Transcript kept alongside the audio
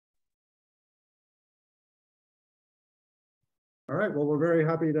All right, well, we're very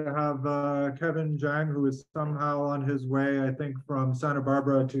happy to have Kevin Zhang, who is somehow on his way, I think, from Santa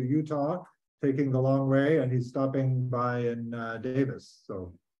Barbara to Utah, taking the long way, and he's stopping by in Davis.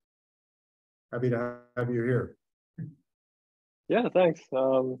 So happy to have you here. Yeah, thanks.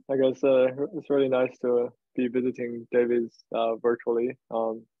 I guess it's really nice to be visiting Davis virtually.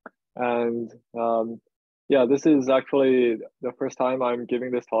 Yeah, this is actually the first time I'm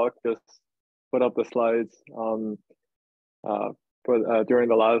giving this talk. Just put up the slides uh, during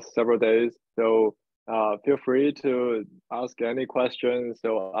the last several days. So feel free to ask any questions.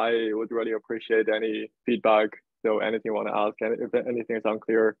 So I would really appreciate any feedback. So anything you want to ask, and if anything is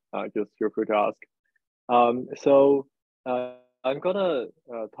unclear, just feel free to ask. I'm gonna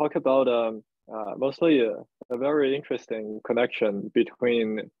talk about mostly a very interesting connection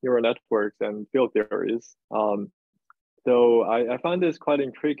between neural networks and field theories. So I find this quite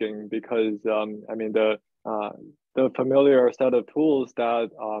intriguing because I mean the familiar set of tools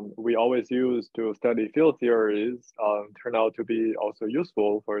that we always use to study field theories turn out to be also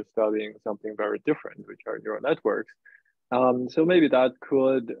useful for studying something very different, which are neural networks. So maybe that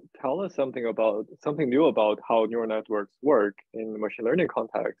could tell us something new about how neural networks work in machine learning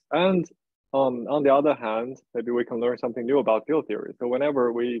context. And on the other hand, maybe we can learn something new about field theory. So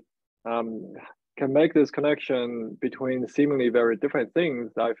whenever we can make this connection between seemingly very different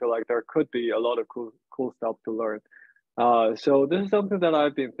things, I feel like there could be a lot of cool stuff to learn. So this is something that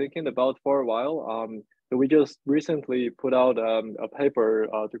I've been thinking about for a while. So we just recently put out a paper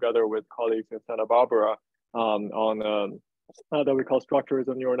together with colleagues in Santa Barbara on that we call structures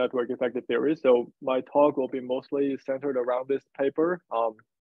of neural network effective theory. So my talk will be mostly centered around this paper.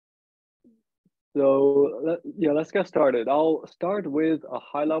 Let's get started. I'll start with a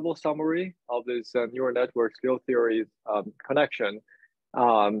high-level summary of this neural networks field theory connection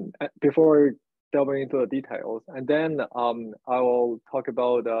before delving into the details. And then I will talk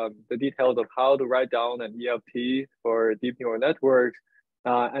about the details of how to write down an EFT for deep neural networks,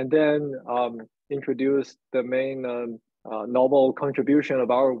 and then introduce the main novel contribution of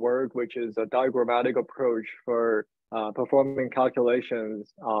our work, which is a diagrammatic approach for performing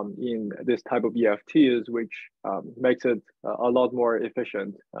calculations in this type of EFTs, which makes it a lot more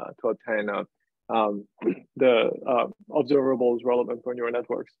efficient to obtain the observables relevant for neural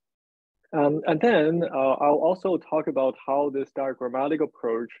networks. And then I'll also talk about how this diagrammatic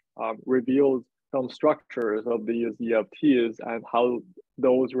approach reveals some structures of these EFTs and how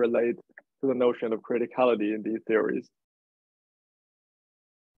those relate to the notion of criticality in these theories.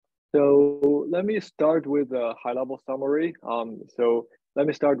 So let me start with a high-level summary. So let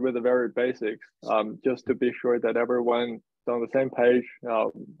me start with the very basics, just to be sure that everyone's on the same page,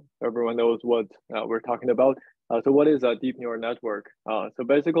 everyone knows what we're talking about. So what is a deep neural network? So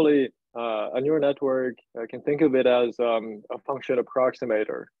basically, a neural network can think of it as a function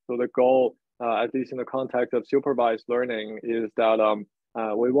approximator. So the goal, at least in the context of supervised learning, is that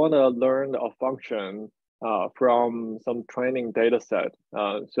we want to learn a function from some training data set.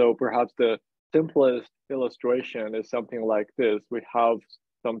 So perhaps the simplest illustration is something like this. We have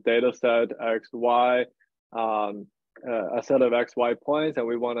some data set X, Y, a set of X, Y points, and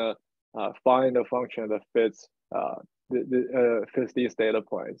we want to find a function that fits fits these data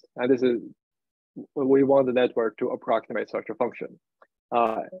points. And this is, we want the network to approximate such a function.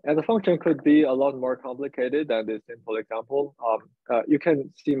 And the function could be a lot more complicated than this simple example. You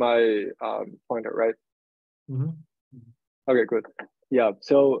can see my pointer, right? Mm-hmm. Okay, good. Yeah,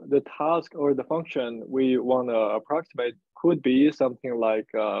 so the task or the function we want to approximate could be something like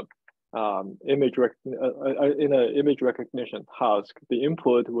in an image recognition task. The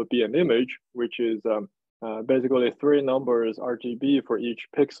input would be an image, which is basically 3 numbers RGB for each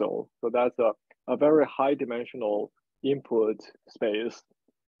pixel. So that's a very high dimensional input space.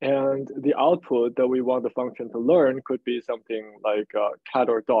 And the output that we want the function to learn could be something like cat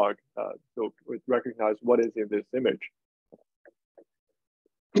or dog. So we recognize what is in this image.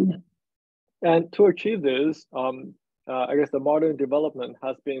 And to achieve this, I guess the modern development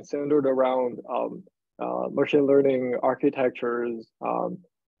has been centered around machine learning architectures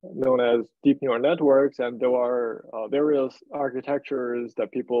known as deep neural networks. And there are various architectures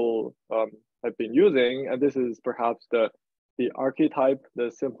that people have been using. And this is perhaps the archetype,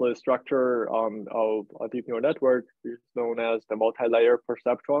 the simplest structure of a deep neural network is known as the multi-layer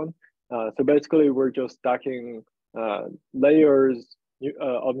perceptron. So basically, we're just stacking layers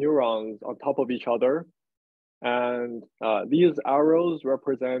of neurons on top of each other. And these arrows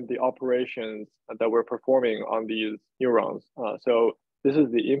represent the operations that we're performing on these neurons. So this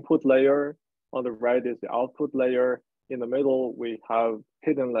is the input layer. On the right is the output layer. In the middle, we have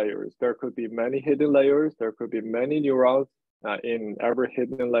hidden layers. There could be many hidden layers. There could be many neurons in every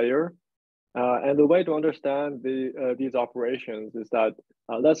hidden layer. And the way to understand these operations is that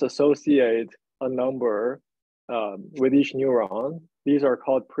let's associate a number with each neuron. These are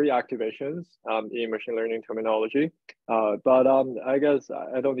called pre-activations in machine learning terminology. But I guess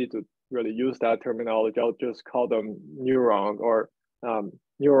I don't need to really use that terminology. I'll just call them neuron or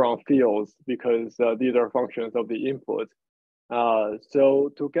neuron fields because these are functions of the input.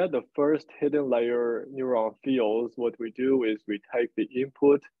 So to get the first hidden layer neuron fields, what we do is we take the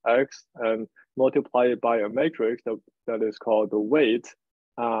input X and multiply it by a matrix that is called the weight,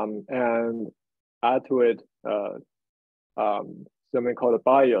 and add to it something called a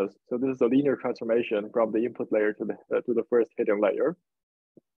bias. So this is a linear transformation from the input layer to the first hidden layer.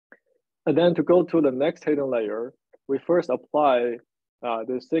 And then to go to the next hidden layer, we first apply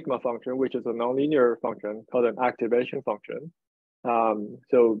the sigma function, which is a nonlinear function called an activation function.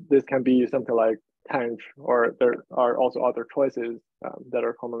 So this can be something like tanh, or there are also other choices that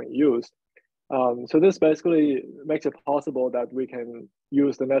are commonly used. So this basically makes it possible that we can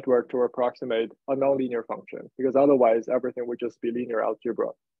use the network to approximate a nonlinear function, because otherwise everything would just be linear algebra.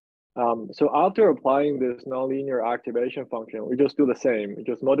 So after applying this nonlinear activation function, we just do the same. We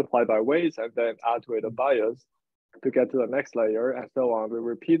just multiply by weights and then add to it a bias to get to the next layer, and so on. We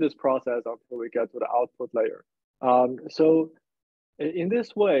repeat this process until we get to the output layer. So in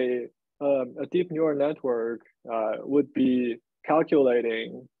this way, a deep neural network would be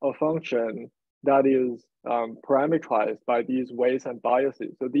calculating a function that is parameterized by these weights and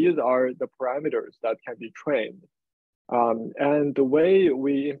biases. So these are the parameters that can be trained. And the way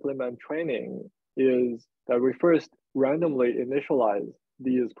we implement training is that we first randomly initialize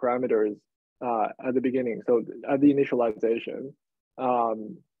these parameters at the beginning. So at the initialization,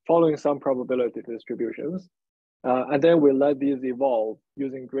 following some probability distributions. And then we let these evolve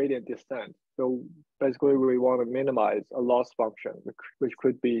using gradient descent. So basically we want to minimize a loss function, which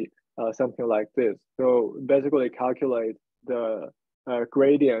could be something like this. So basically calculate the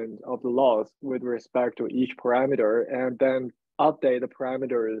gradient of the loss with respect to each parameter, and then update the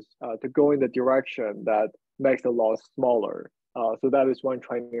parameters to go in the direction that makes the loss smaller. So that is one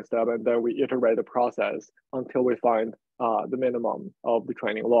training step, and then we iterate the process until we find the minimum of the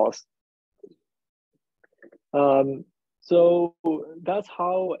training loss. So that's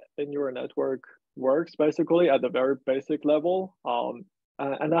how a neural network works, basically at the very basic level.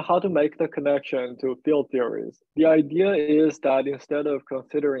 And then how to make the connection to field theories. The idea is that instead of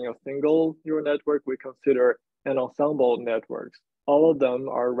considering a single neural network, we consider an ensemble networks. All of them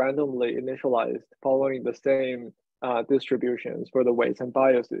are randomly initialized following the same distributions for the weights and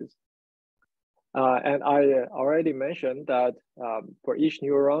biases. And I already mentioned that for each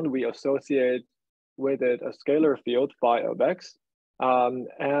neuron, we associate with it a scalar field phi of x.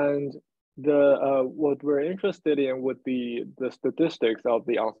 And what we're interested in would be the statistics of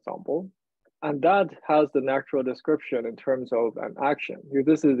the ensemble. And that has the natural description in terms of an action.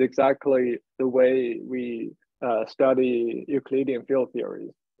 This is exactly the way we study Euclidean field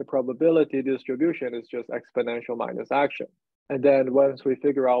theories. The probability distribution is just exponential minus action. And then once we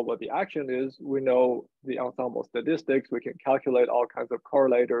figure out what the action is, we know the ensemble statistics. We can calculate all kinds of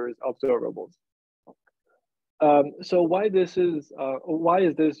correlators, observables. So why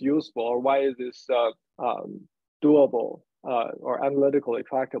is this useful, or why is this doable or analytically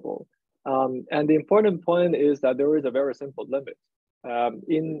tractable? And the important point is that there is a very simple limit.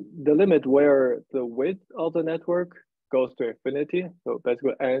 In the limit where the width of the network goes to infinity, so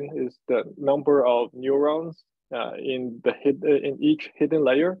basically n is the number of neurons in each hidden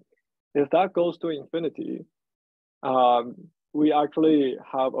layer. If that goes to infinity, we actually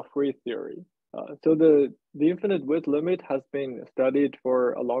have a free theory. So the infinite width limit has been studied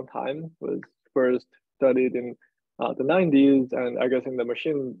for a long time. It was first studied in the 90s, and I guess in the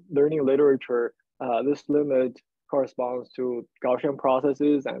machine learning literature, this limit corresponds to Gaussian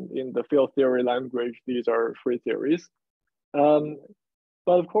processes, and in the field theory language, these are free theories.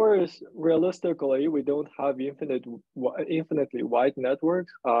 But of course, realistically, we don't have infinitely wide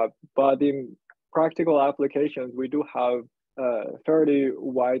networks, but in practical applications, we do have fairly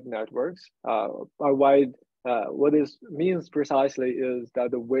wide networks. Wide, what this means precisely is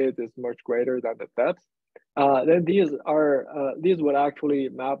that the width is much greater than the depth. Then these would actually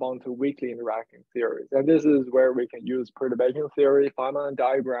map onto weakly interacting theories, and this is where we can use perturbation theory, Feynman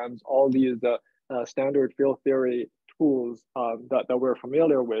diagrams, all these standard field theory tools that we're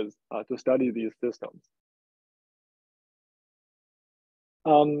familiar with to study these systems.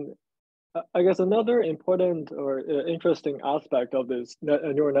 I guess another important or interesting aspect of this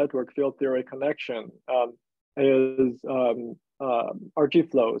neural network field theory connection is RG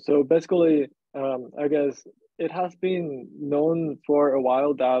flow. So basically, I guess it has been known for a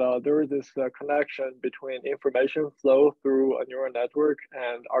while that there is this connection between information flow through a neural network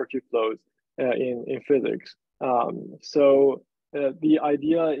and RT flows in physics. The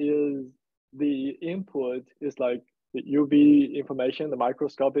idea is the input is like the UV information, the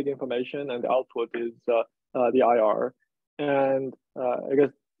microscopic information, and the output is the IR. And I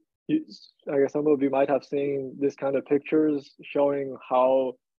guess some of you might have seen this kind of pictures showing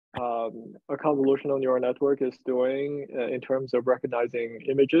how a convolutional neural network is doing in terms of recognizing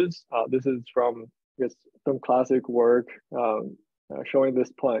images. This is from some classic work showing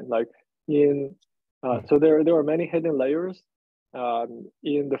this point. Like so there are many hidden layers.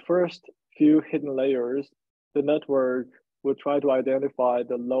 In the first few hidden layers, the network will try to identify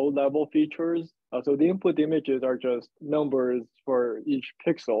the low-level features. So the input images are just numbers for each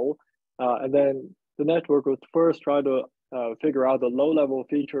pixel, and then the network will first try to figure out the low-level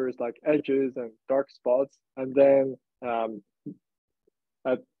features like edges and dark spots, and then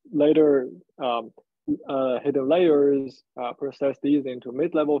at later hidden layers process these into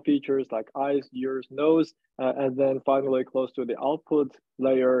mid-level features like eyes, ears, nose, and then finally close to the output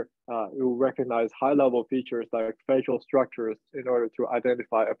layer, it will recognize high-level features like facial structures in order to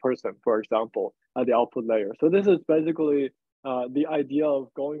identify a person, for example, at the output layer. So this is basically the idea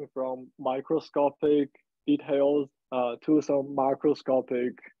of going from microscopic details to some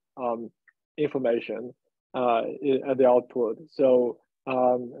macroscopic information at the output. So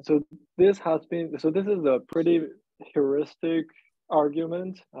this is a pretty heuristic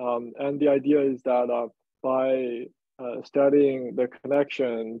argument, and the idea is that by studying the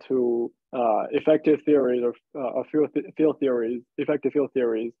connection to effective theories or field theories, effective field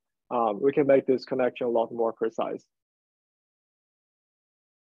theories, we can make this connection a lot more precise.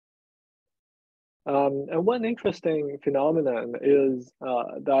 And one interesting phenomenon is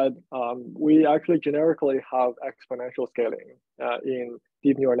that we actually generically have exponential scaling in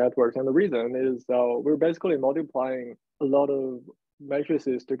deep neural networks. And the reason is we're basically multiplying a lot of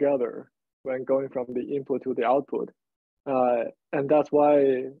matrices together when going from the input to the output. And that's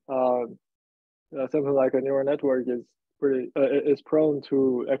why something like a neural network is prone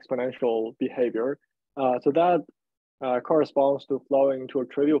to exponential behavior. So that corresponds to flowing to a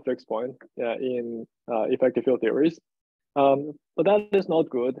trivial fixed point in effective field theories. But that is not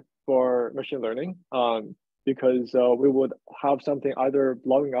good for machine learning because we would have something either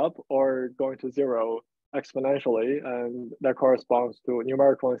blowing up or going to zero exponentially, and that corresponds to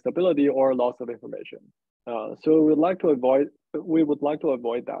numerical instability or loss of information. So we would like to avoid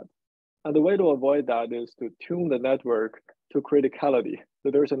that. And the way to avoid that is to tune the network to criticality.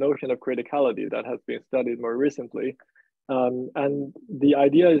 So there's a notion of criticality that has been studied more recently. And the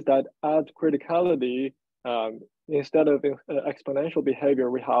idea is that at criticality, instead of exponential behavior,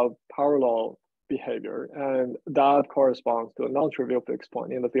 we have parallel behavior, and that corresponds to a non-trivial fixed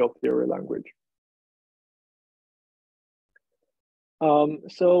point in the field theory language.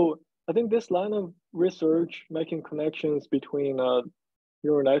 So I think this line of research, making connections between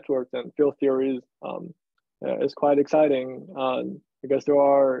neural networks and field theories, is quite exciting. I guess there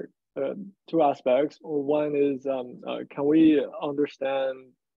are two aspects. One is, can we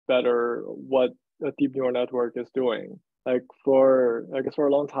understand better what a deep neural network is doing? Like for a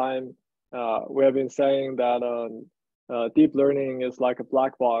long time, we have been saying that deep learning is like a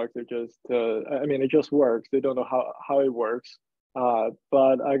black box. It just works. They don't know how it works.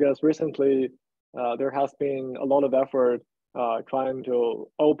 But I guess recently there has been a lot of effort trying to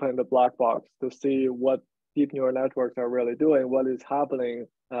open the black box to see what deep neural networks are really doing, what is happening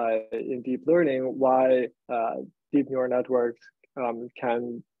in deep learning, why deep neural networks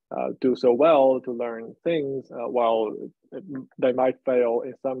can do so well to learn things while they might fail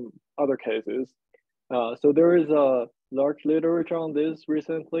in some other cases. So there is a large literature on this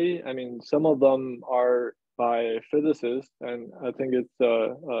recently. I mean, some of them are by physicists, and I think it's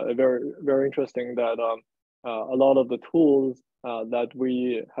very, very interesting that a lot of the tools that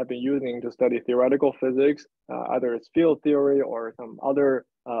we have been using to study theoretical physics, either it's field theory or some other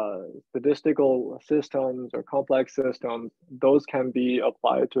statistical systems or complex systems, those can be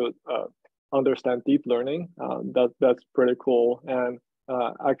applied to understand deep learning. That's pretty cool. And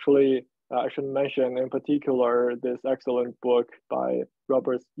actually, I should mention in particular this excellent book by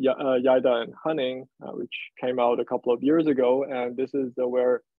Robert Yaida and Hunning, which came out a couple of years ago. And this is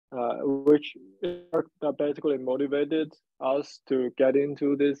which basically motivated us to get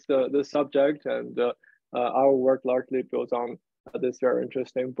into this subject, and our work largely builds on this very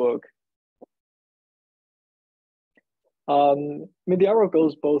interesting book. I mean, the arrow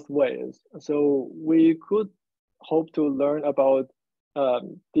goes both ways. So we could hope to learn about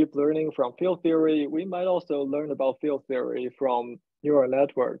deep learning from field theory, we might also learn about field theory from neural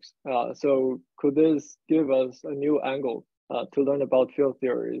networks. So could this give us a new angle to learn about field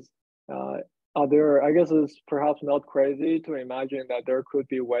theories? Are there, I guess it's perhaps not crazy to imagine that there could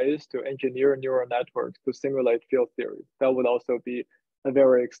be ways to engineer neural networks to simulate field theory. That would also be a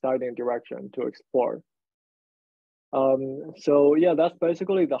very exciting direction to explore. So yeah, that's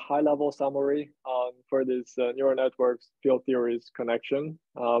basically the high level summary for this neural networks field theories connection.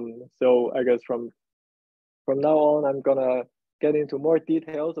 So I guess from now on, I'm gonna get into more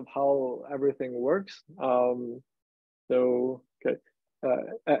details of how everything works. So okay,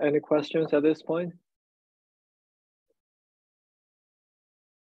 any questions at this point?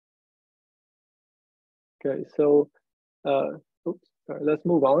 Okay, so oops, sorry, let's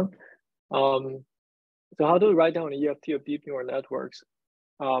move on. So how do we write down an EFT of deep neural networks?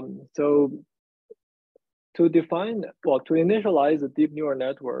 So to define, well, to initialize a deep neural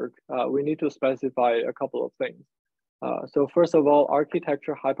network, we need to specify a couple of things. So first of all,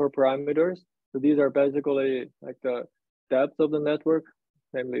 architecture hyperparameters. So these are basically like the depth of the network,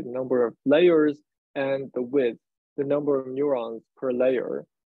 namely the number of layers, and the width, the number of neurons per layer,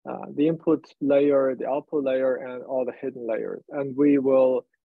 the input layer, the output layer, and all the hidden layers. And we will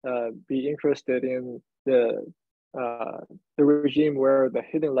be interested in the regime where the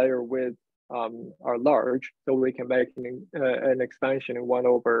hidden layer width are large, so we can make an expansion in 1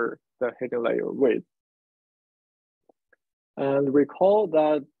 over the hidden layer width. And recall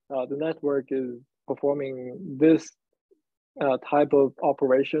that the network is performing this type of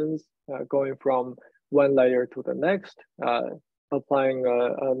operations going from one layer to the next, applying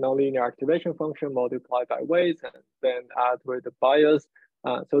a nonlinear activation function multiplied by weights and then add with the bias.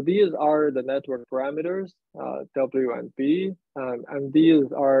 So these are the network parameters, W and B, and these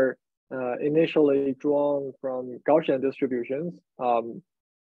are initially drawn from Gaussian distributions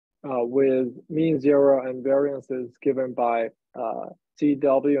with mean zero and variances given by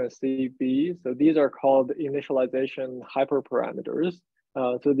CW and CB. So these are called initialization hyperparameters.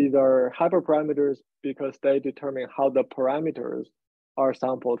 So these are hyperparameters because they determine how the parameters are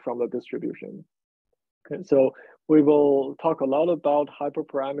sampled from the distribution. Okay, so we will talk a lot about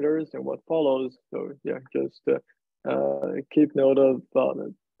hyperparameters and what follows. So yeah, just keep note of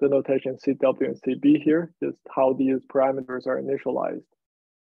the notation CW and CB here, just how these parameters are initialized.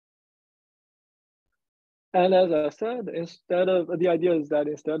 And as I said, the idea is that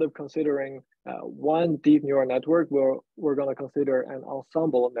instead of considering one deep neural network, we're going to consider an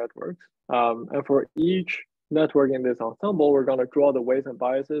ensemble of networks. And for each network in this ensemble, we're going to draw the weights and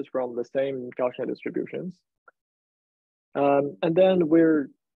biases from the same Gaussian distributions. And then we're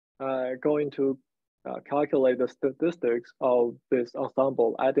going to calculate the statistics of this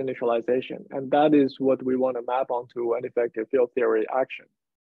ensemble at initialization. And that is what we want to map onto an effective field theory action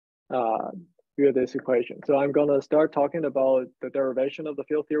via this equation. So I'm going to start talking about the derivation of the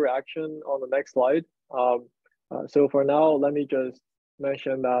field theory action on the next slide. So for now, let me just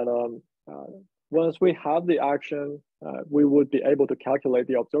mention that once we have the action, we would be able to calculate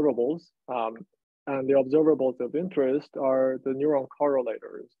the observables. And the observables of interest are the neuron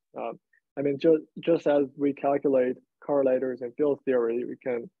correlators. I mean, just as we calculate correlators in field theory, we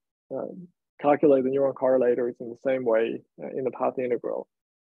can calculate the neuron correlators in the same way in the path integral.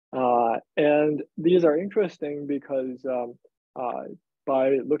 And these are interesting because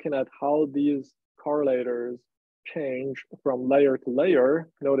by looking at how these correlators change from layer to layer,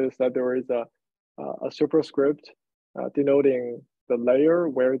 notice that there is a superscript denoting the layer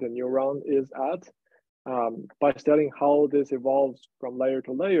where the neuron is at. By studying how this evolves from layer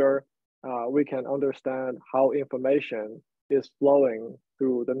to layer, we can understand how information is flowing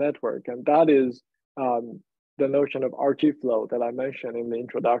through the network. And that is the notion of RG flow that I mentioned in the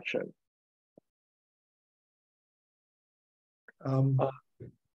introduction. Can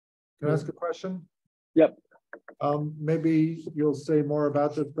I ask a question? Yep. Maybe you'll say more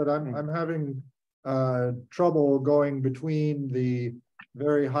about this, but I'm having trouble going between the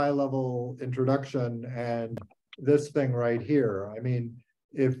very high level introduction and this thing right here. I mean,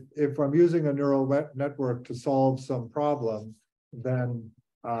 if I'm using a neural network to solve some problem, then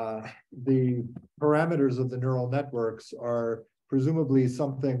the parameters of the neural networks are presumably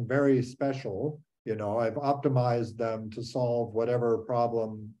something very special. You know, I've optimized them to solve whatever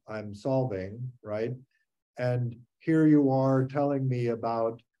problem I'm solving, right? And here you are telling me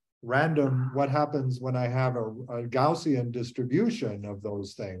about what happens when I have a Gaussian distribution of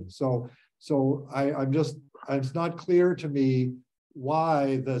those things. So it's not clear to me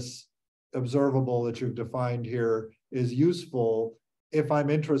why this observable that you've defined here is useful if I'm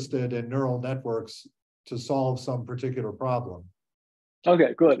interested in neural networks to solve some particular problem.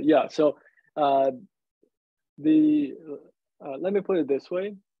 Okay, good. Yeah. So uh, the let me put it this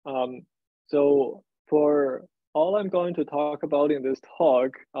way. So for all I'm going to talk about in this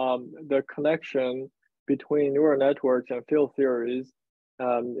talk, the connection between neural networks and field theories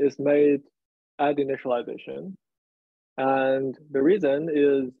is made at initialization. And the reason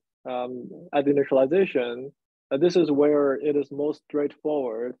is at initialization, this is where it is most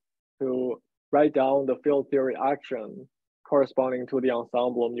straightforward to write down the field theory action corresponding to the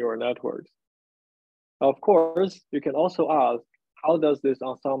ensemble of neural networks. Of course, you can also ask, how does this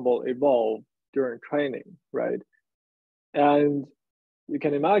ensemble evolve during training, right? And you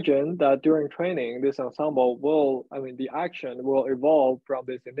can imagine that during training, this ensemble will, the action will evolve from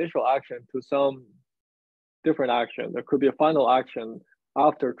this initial action to some different action. There could be a final action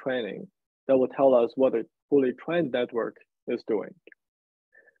after training that will tell us what a fully trained network is doing.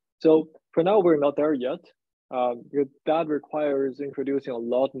 So for now, we're not there yet. That requires introducing a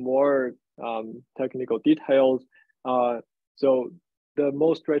lot more technical details. So the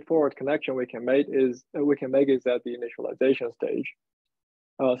most straightforward connection we can make is at the initialization stage.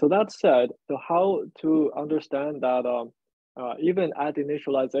 So that said, so how to understand that even at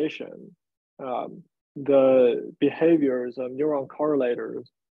initialization, the behaviors of neuron correlators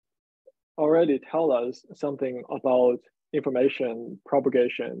already tell us something about information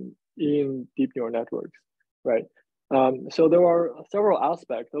propagation in deep neural networks, right? So there are several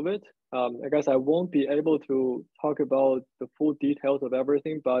aspects of it. I guess I won't be able to talk about the full details of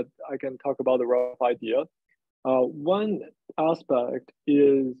everything, but I can talk about the rough idea. One aspect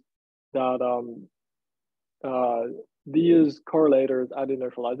is that these correlators at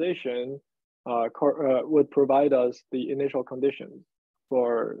initialization would provide us the initial conditions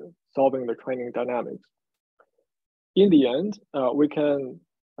for solving the training dynamics. In the end, we can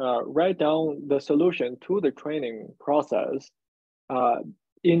write down the solution to the training process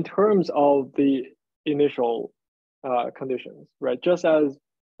in terms of the initial conditions, right? Just as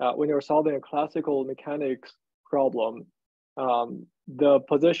when you're solving a classical mechanics problem, the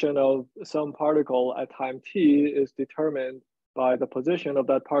position of some particle at time t is determined by the position of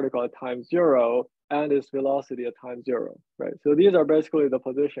that particle at time 0 and its velocity at time 0, right? So these are basically the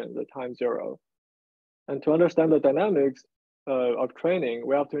positions at time 0. And to understand the dynamics of training,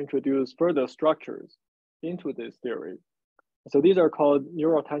 we have to introduce further structures into this theory. So these are called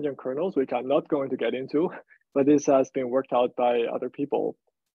neural tangent kernels, which I'm not going to get into, but this has been worked out by other people.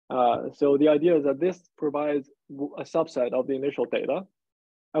 So the idea is that this provides a subset of the initial data,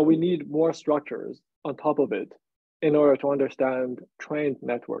 and we need more structures on top of it in order to understand trained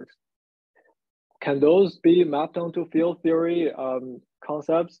networks. Can those be mapped onto field theory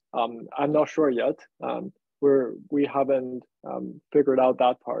concepts? I'm not sure yet. We haven't figured out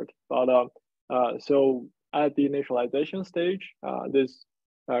that part. But so at the initialization stage, this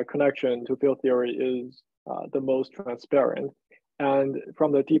connection to field theory is the most transparent. And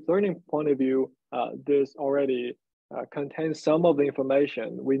from the deep learning point of view, this already contains some of the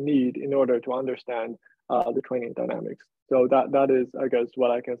information we need in order to understand the training dynamics. So that is, I guess,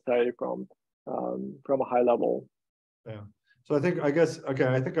 what I can say from a high level. Yeah. So I think I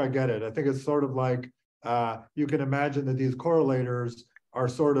get it. I think it's sort of like you can imagine that these correlators are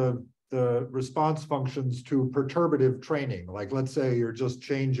sort of the response functions to perturbative training. Like, let's say you're just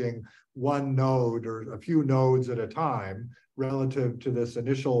changing one node or a few nodes at a time relative to this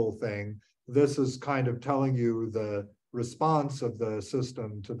initial thing. This is kind of telling you the response of the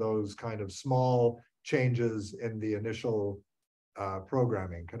system to those kind of small changes in the initial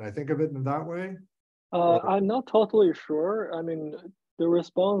programming. Can I think of it in that way? I'm not totally sure. I mean, the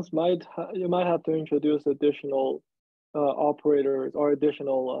response you might have to introduce additional operators or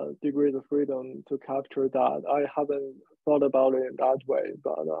additional degrees of freedom to capture that. I haven't thought about it in that way,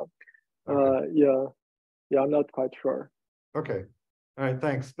 but okay. Yeah, I'm not quite sure. Okay, all right,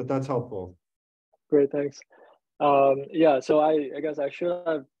 thanks, but that's helpful. Great, thanks. Yeah, so I guess I should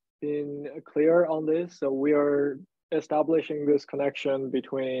have been clear on this. So we are establishing this connection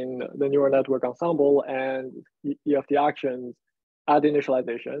between the neural network ensemble and EFT actions at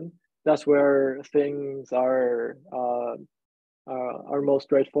initialization. That's where things are most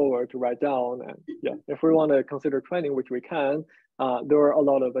straightforward to write down. And yeah, if we want to consider training, which we can, there are a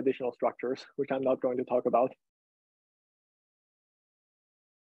lot of additional structures, which I'm not going to talk about.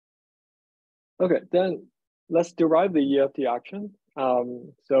 Okay, then let's derive the EFT action.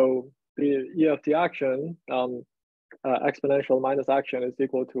 So the EFT action, exponential minus action, is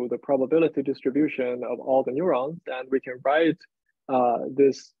equal to the probability distribution of all the neurons, and we can write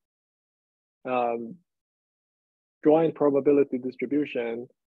this joint probability distribution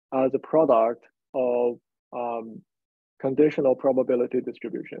as a product of conditional probability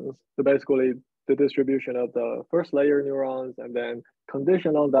distributions. So basically the distribution of the first layer neurons, and then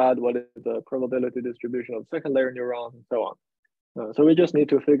condition on that, what is the probability distribution of second layer neurons, and so on. So we just need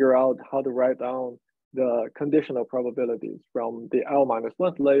to figure out how to write down the conditional probabilities from the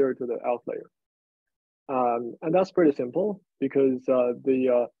L-1th layer to the Lth layer. And that's pretty simple because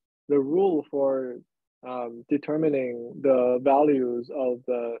the rule for determining the values of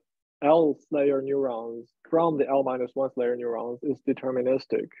the Lth layer neurons from the L-1th layer neurons is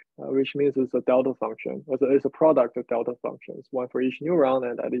deterministic, which means it's a delta function. It's a product of delta functions, one for each neuron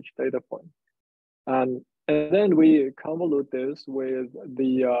and at each data point. And then we convolute this with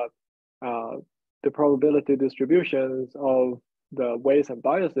the probability distributions of the weights and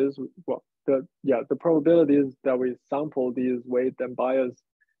biases. Well, the probabilities that we sample these weight and bias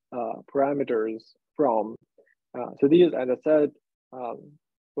parameters from. So these, as I said,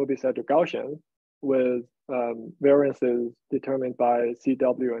 will be set to Gaussian with variances determined by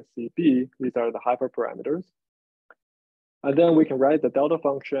CW and CB. These are the hyperparameters. And then we can write the delta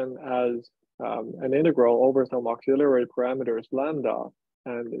function as an integral over some auxiliary parameters lambda,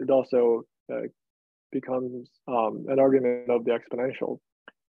 and it also becomes an argument of the exponential.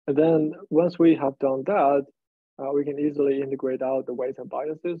 And then once we have done that, we can easily integrate out the weights and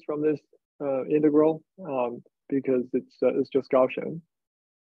biases from this integral because it's just Gaussian.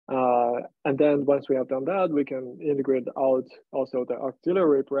 And then once we have done that, we can integrate out also the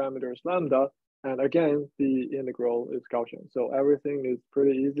auxiliary parameters lambda. And again, the integral is Gaussian. So everything is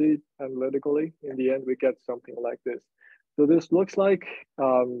pretty easy analytically. In the end, we get something like this. So this looks like,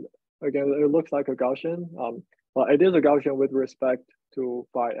 again, it looks like a Gaussian. Well, it is a Gaussian with respect to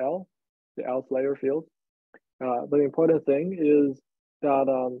phi L, the Lth layer field. But the important thing is that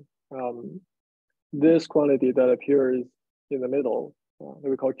this quantity that appears in the middle, that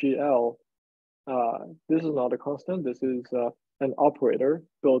we call GL, this is not a constant. This is an operator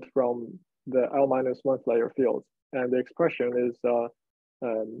built from the L-1th layer field. And the expression is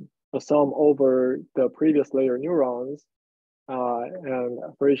a sum over the previous layer neurons. And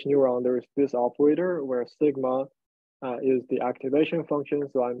for each neuron, there is this operator where sigma is the activation function.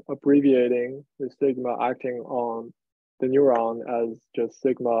 So I'm abbreviating the sigma acting on the neuron as just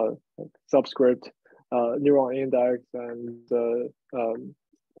sigma subscript neuron index and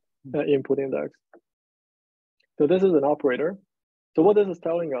the input index. So this is an operator. So what this is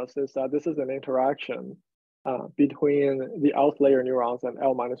telling us is that this is an interaction between the Lth layer neurons and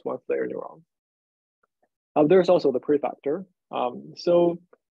L-1th layer neurons. There's also the prefactor. So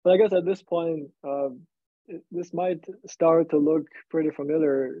I guess at this point, this might start to look pretty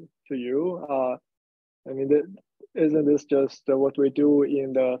familiar to you. I mean, isn't this just what we do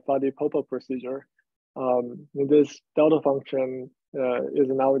in the Faddy-Popa procedure? This delta function is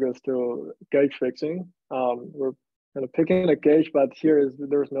analogous to gauge fixing. We're kind of picking a gauge, but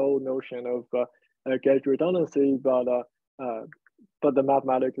there's no notion of gauge redundancy, but the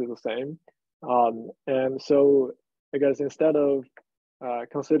mathematics is the same. And so I guess instead of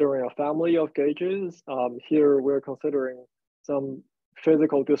considering a family of gauges, here we're considering some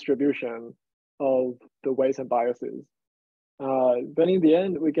physical distribution of the weights and biases. But in the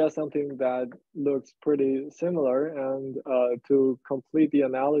end, we get something that looks pretty similar. And to complete the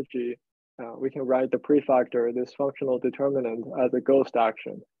analogy, we can write the prefactor, this functional determinant, as a ghost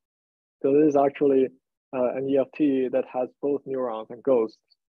action. So this is actually an EFT that has both neurons and ghosts.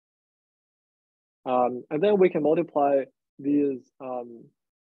 And then we can multiply these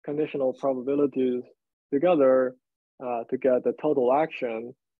conditional probabilities together to get the total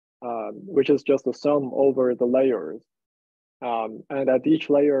action, which is just the sum over the layers. And at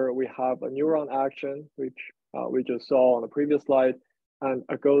each layer, we have a neuron action, which we just saw on the previous slide, and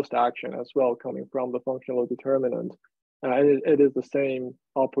a ghost action as well coming from the functional determinant. And it is the same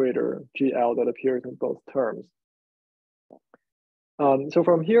operator, GL, that appears in both terms. So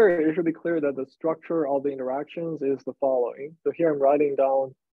from here, it should be clear that the structure of the interactions is the following. So here I'm writing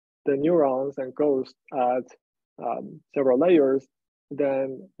down the neurons and ghosts at several layers.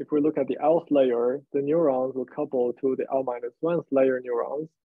 Then if we look at the Lth layer, the neurons will couple to the L-1th layer neurons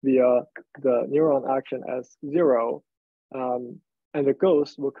via the neuron action S0. And the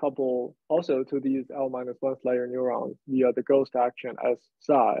ghosts will couple also to these L-1th layer neurons via the ghost action as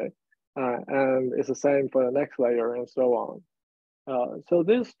psi. And it's the same for the next layer and so on. So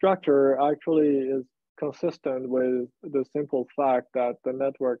this structure actually is consistent with the simple fact that the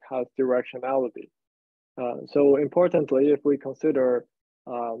network has directionality. So importantly, if we consider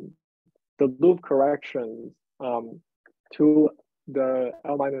the loop corrections to the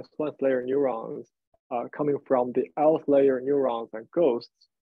L-1th layer neurons coming from the Lth layer neurons and ghosts,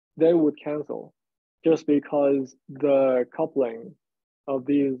 they would cancel. just because the coupling of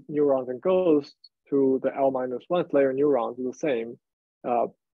these neurons and ghosts to the L-1th layer neurons is the same.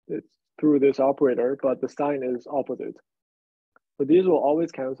 It's through this operator, but the sign is opposite. So these will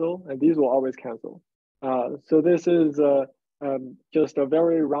always cancel, and these will always cancel. So this is just a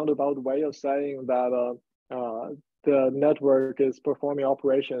very roundabout way of saying that the network is performing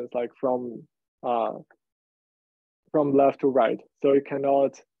operations like from left to right. So it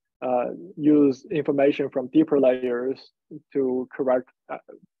cannot use information from deeper layers to correct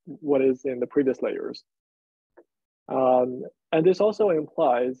what is in the previous layers. And this also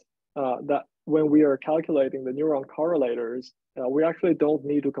implies that when we are calculating the neuron correlators, we actually don't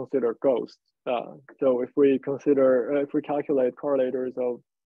need to consider ghosts. So if we calculate correlators of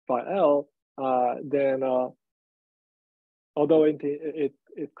phi L, then although it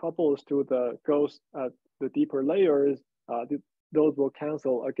couples to the ghosts at the deeper layers, those will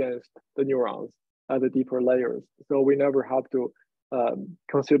cancel against the neurons at the deeper layers. So we never have to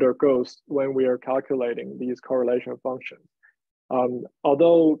consider ghosts when we are calculating these correlation functions.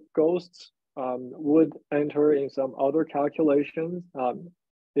 Although ghosts would enter in some other calculations,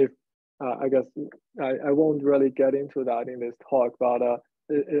 if I guess I won't really get into that in this talk, but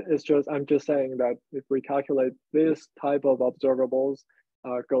I'm just saying that if we calculate this type of observables,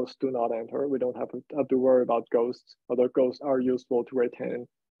 ghosts do not enter. We don't have to worry about ghosts, although ghosts are useful to retain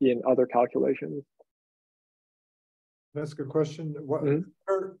in other calculations. That's a good question. What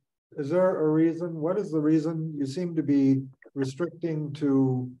is there a reason? What is the reason you seem to be restricting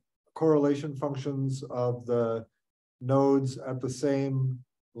to correlation functions of the nodes at the same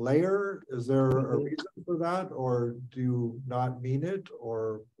layer? Is there a reason for that, or do you not mean it,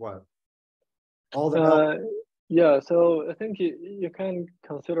 or what? All the yeah, so I think you can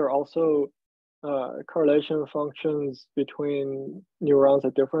consider also correlation functions between neurons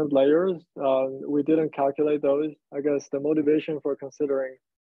at different layers. We didn't calculate those. I guess the motivation for considering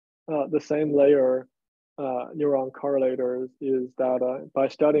the same layer neuron correlators is that by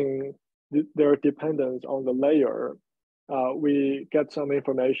studying their dependence on the layer, we get some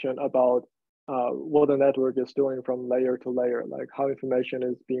information about what the network is doing from layer to layer, like how information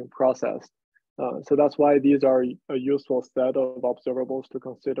is being processed. So that's why these are a useful set of observables to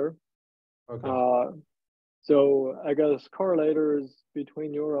consider. Okay. So I guess correlators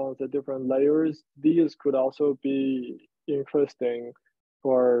between neurons at different layers, these could also be interesting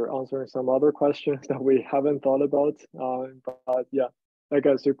for answering some other questions that we haven't thought about. But yeah, I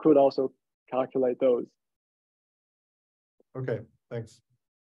guess you could also calculate those. Okay, thanks.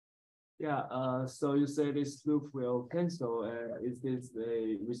 Yeah, so you say this loop will cancel. Is this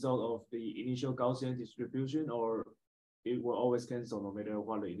a result of the initial Gaussian distribution, or it will always cancel no matter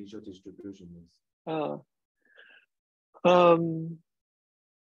what the initial distribution is?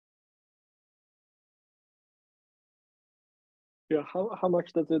 Yeah, how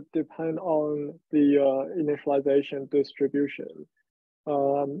much does it depend on the initialization distribution?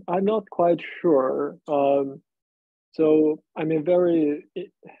 I'm not quite sure. So I mean, very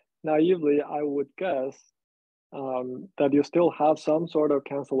naively, I would guess that you still have some sort of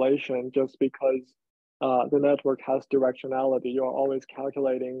cancellation just because the network has directionality. You're always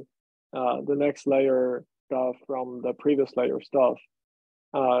calculating the next layer stuff from the previous layer stuff,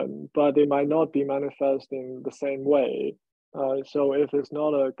 but it might not be manifest in the same way. So if it's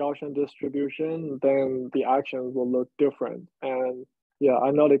not a Gaussian distribution, then the actions will look different. And yeah,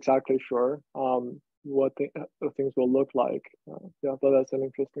 I'm not exactly sure what things will look like. Yeah, but that's an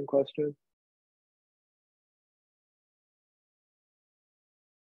interesting question.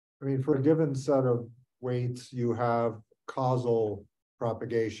 I mean, for a given set of weights, you have causal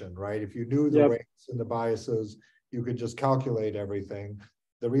propagation, right? If you knew the weights and the biases, you could just calculate everything.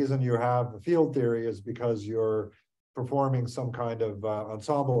 The reason you have a field theory is because you're performing some kind of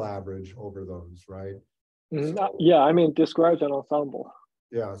ensemble average over those, right? So, yeah, I mean, describes an ensemble.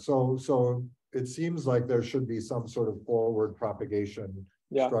 Yeah, so it seems like there should be some sort of forward propagation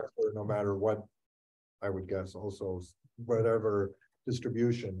structure, no matter what, I would guess, also whatever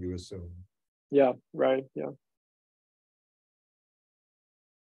distribution you assume. Yeah, right, yeah.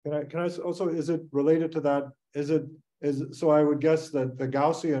 Can I also, is it related to that? So I would guess that the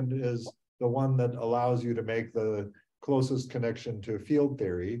Gaussian is the one that allows you to make the closest connection to field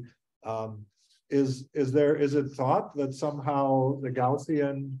theory. Is it thought that somehow the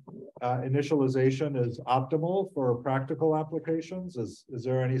Gaussian initialization is optimal for practical applications? Is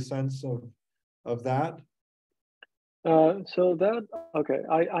there any sense of that? So that, okay,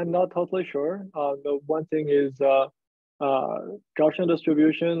 I'm not totally sure. The one thing is Gaussian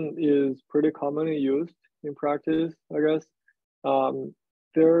distribution is pretty commonly used in practice, I guess.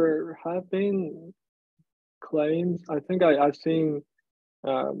 There have been claims. I think I've seen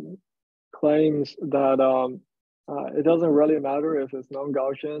claims that it doesn't really matter if it's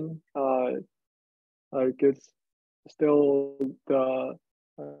non-Gaussian. Like it's still the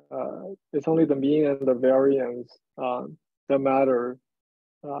it's only the mean and the variance that matter.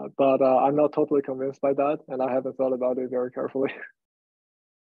 But I'm not totally convinced by that, and I haven't thought about it very carefully.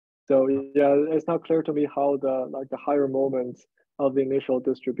 So yeah, it's not clear to me how the higher moments of the initial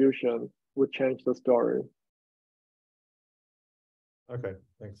distribution would change the story. Okay,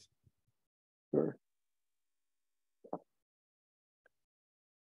 thanks. Sure.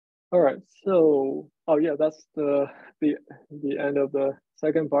 All right, so yeah, that's the end of the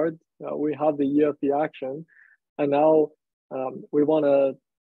second part. We have the E of the action, and now we want to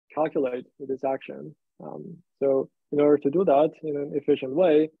calculate this action. So in order to do that in an efficient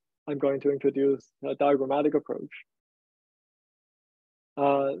way, I'm going to introduce a diagrammatic approach.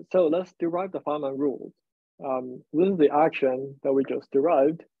 So let's derive the Feynman rules. This is the action that we just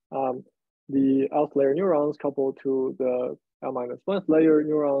derived. The alpha layer neurons coupled to the L-1 layer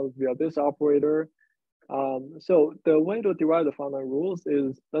neurons via this operator. So the way to derive the Feynman rules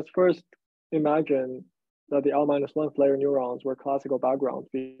is, let's first imagine that the L-1 layer neurons were classical background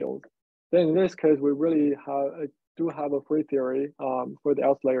fields. Then in this case, we really do have a free theory for the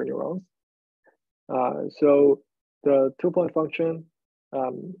alpha layer neurons. So the 2-point function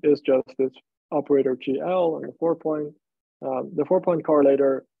is just this operator GL, and the 4-point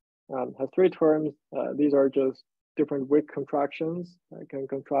correlator has 3 terms. These are just different wick contractions. I can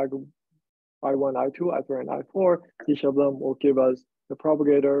contract I1, I2, I3, and I4. Each of them will give us the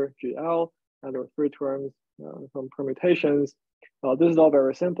propagator GL, and there are 3 terms from permutations. This is all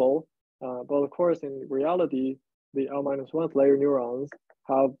very simple, but of course, in reality, the L-1 layer neurons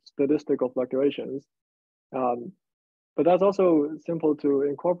have statistical fluctuations. But that's also simple to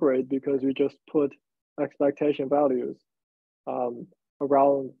incorporate because we just put expectation values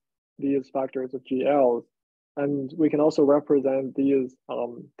around these factors of GLs. And we can also represent these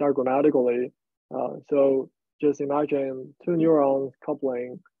diagrammatically. So just imagine 2 neurons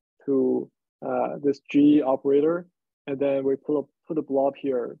coupling to this G operator, and then we put a blob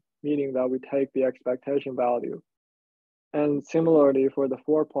here, meaning that we take the expectation value. And similarly for the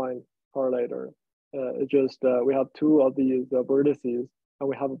 4-point correlator, we have 2 of these vertices, and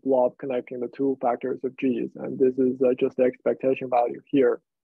we have a blob connecting the 2 factors of G's, and this is just the expectation value here.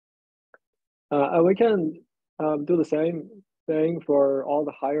 And we can do the same thing for all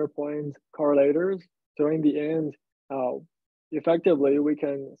the higher point correlators. So in the end, effectively, we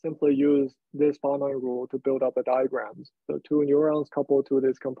can simply use this Feynman rule to build up the diagrams. So 2 neurons coupled to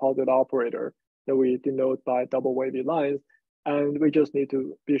this composite operator that we denote by double wavy lines. And we just need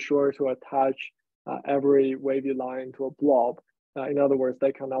to be sure to attach every wavy line to a blob. In other words,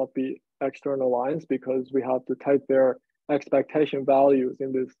 they cannot be external lines because we have to take their expectation values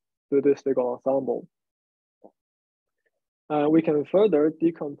in this statistical ensemble. We can further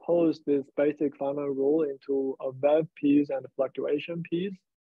decompose this basic Feynman rule into a Web piece and a fluctuation piece.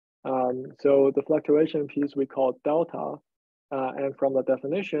 So the fluctuation piece we call delta, and from the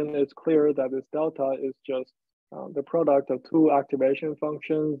definition, it's clear that this delta is just the product of 2 activation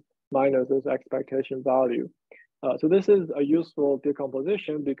functions minus this expectation value. So this is a useful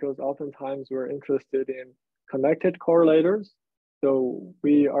decomposition because oftentimes we're interested in connected correlators. So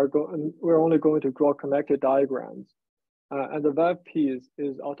we're only going to draw connected diagrams. And the Web piece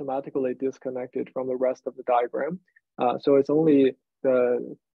is automatically disconnected from the rest of the diagram. So it's only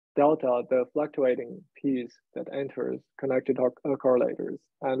the delta, the fluctuating piece that enters connected correlators.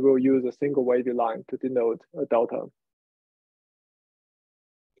 And we'll use a single wavy line to denote a delta.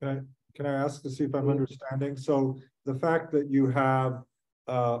 Okay. Can I ask to see if I'm understanding? So the fact that you have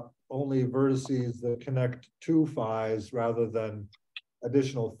only vertices that connect 2 phis rather than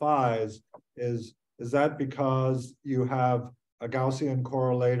additional phis is that because you have a Gaussian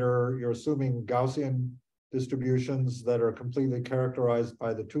correlator, you're assuming Gaussian distributions that are completely characterized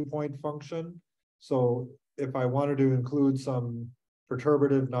by the 2-point function? So if I wanted to include some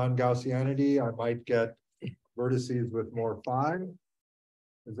perturbative non-Gaussianity, I might get vertices with more phi.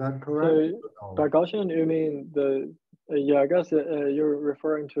 Is that correct? So by Gaussian, you mean I guess you're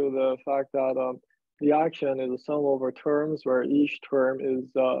referring to the fact that the action is a sum over terms where each term is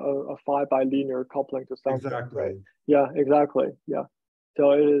a phi bilinear coupling to something. Exactly. Right? Yeah, exactly. Yeah.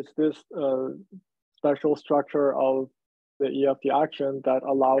 So it is this special structure of the EFT action that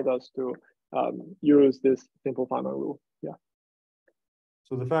allowed us to use this simple Feynman rule. Yeah.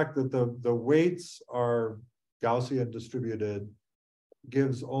 So the fact that the weights are Gaussian distributed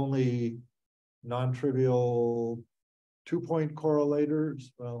gives only non-trivial 2-point correlators.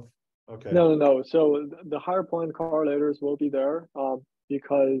 Well, Okay. No. So the higher point correlators will be there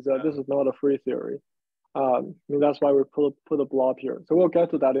because this is not a free theory. I mean, that's why we put a blob here. So we'll get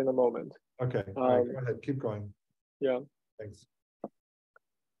to that in a moment. Okay. All right, go ahead. Keep going. Yeah. Thanks.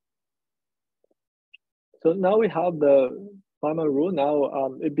 So now we have the Feynman rule. Now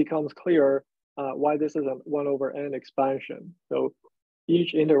it becomes clear why this is a 1 over n expansion. So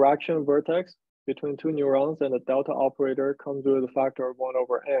each interaction vertex between two neurons and the delta operator comes with a factor of 1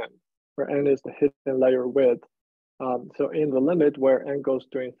 over n, where n is the hidden layer width. So in the limit where n goes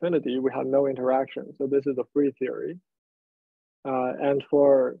to infinity, we have no interaction. So this is a free theory. And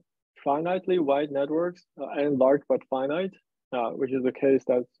for finitely wide networks, n large but finite, which is the case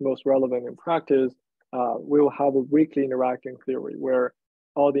that's most relevant in practice, we will have a weakly interacting theory where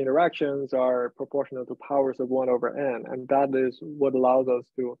all the interactions are proportional to powers of 1 over n, and that is what allows us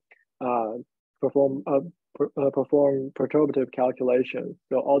to perform perturbative calculations.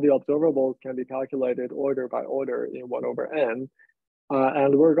 So all the observables can be calculated order by order in 1 over n,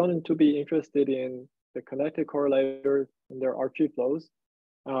 and we're going to be interested in the connected correlators and their Archie flows.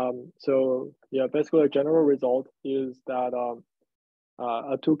 So yeah, basically a general result is that a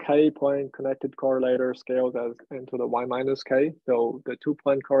 2k point connected correlator scales as into the y minus k. So the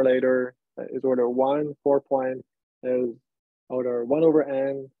 2-point correlator is order 1, 4-point is order 1 over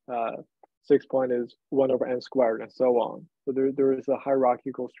n, 6-point is 1 over n squared, and so on. So there is a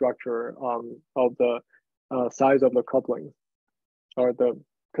hierarchical structure of the size of the couplings or the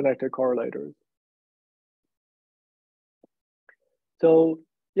connected correlators. So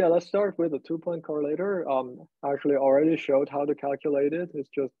yeah, let's start with the 2-point correlator. Actually already showed how to calculate it. It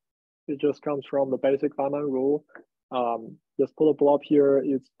just comes from the basic Feynman rule. Just put a blob here.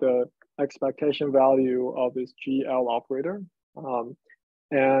 It's the expectation value of this GL operator.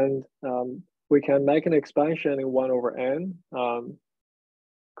 We can make an expansion in 1 over n,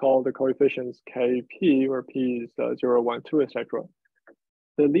 called the coefficients Kp, where P is 0, 1, 2, etc.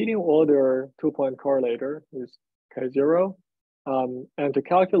 The leading order 2-point correlator is K0. And to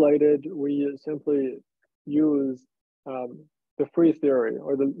calculate it, we simply use the free theory,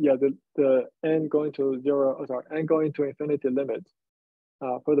 or the n going to n going to infinity limit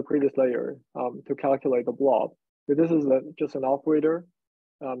for the previous layer to calculate the blob. So this is just an operator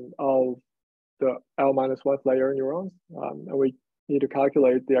of the L minus 1th layer neurons, and we need to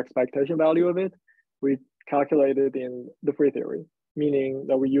calculate the expectation value of it. We calculate it in the free theory, meaning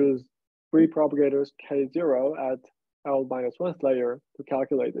that we use free propagators K0 at L minus 1th layer to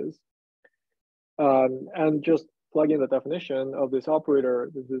calculate this. And just plug in the definition of this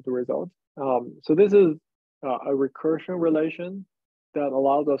operator, this is the result. So this is a recursion relation that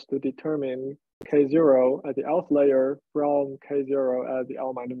allows us to determine K0 at the Lth layer from K0 at the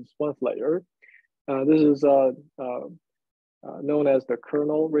L minus 1th layer. This is known as the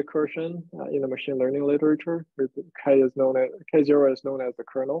kernel recursion in the machine learning literature. K0 is known as the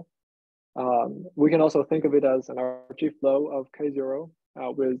kernel. We can also think of it as an Archie flow of K0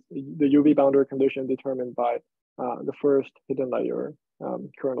 with the UV boundary condition determined by the first hidden layer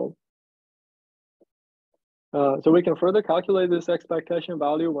kernel. So we can further calculate this expectation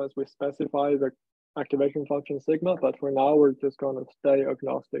value once we specify the activation function sigma, but for now we're just going to stay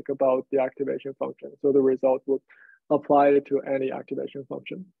agnostic about the activation function. So the result will apply to any activation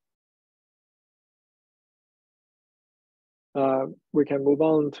function. We can move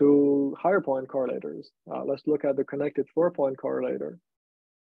on to higher point correlators. Let's look at the connected 4-point correlator.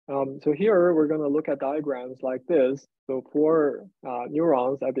 So here we're going to look at diagrams like this. So 4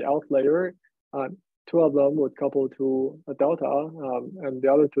 neurons at the Lth layer, 2 of them would couple to a delta, and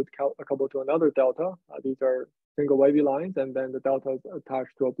the other 2 couple to another delta. These are single wavy lines, and then the delta is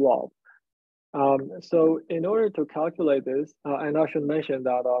attached to a blob. So in order to calculate this, and I should mention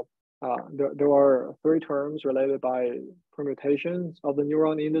that there are 3 terms related by permutations of the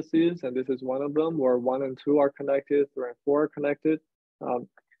neuron indices, and this is one of them, where 1 and 2 are connected, 3 and 4 are connected.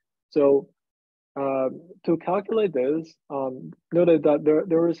 To calculate this, noted that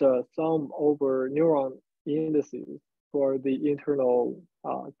there is a sum over neuron indices for the internal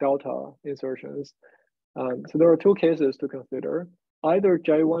delta insertions. So there are 2 cases to consider. Either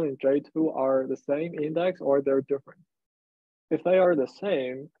J1 and J2 are the same index or they're different. If they are the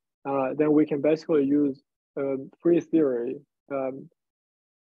same, then we can basically use free theory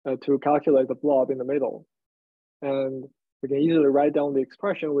to calculate the blob in the middle. And we can easily write down the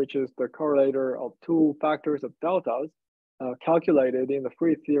expression, which is the correlator of 2 factors of deltas calculated in the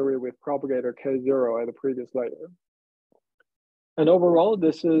free theory with propagator K0 at the previous layer. And overall,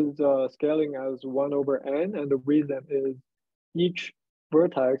 this is scaling as 1 over n, and the reason is each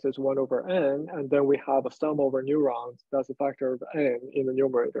vertex is 1 over n, and then we have a sum over neurons that's a factor of n in the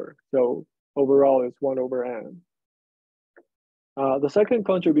numerator. So overall, it's 1 over n. The second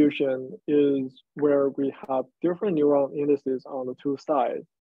contribution is where we have different neuron indices on the two sides.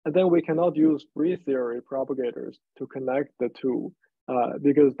 And then we cannot use free theory propagators to connect the two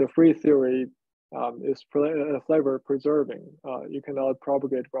because the free theory is flavor preserving. You cannot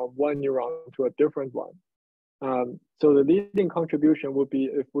propagate from one neuron to a different one. So the leading contribution would be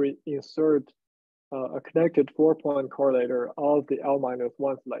if we insert a connected 4-point correlator of the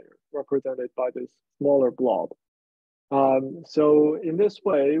L-1th layer, represented by this smaller blob. So in this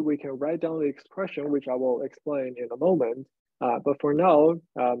way, we can write down the expression, which I will explain in a moment. But for now,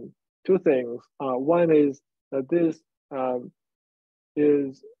 two things. One is that this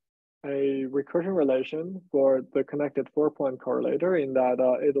is a recursion relation for the connected 4-point correlator in that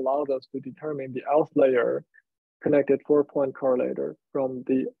it allows us to determine the Lth layer connected 4-point correlator from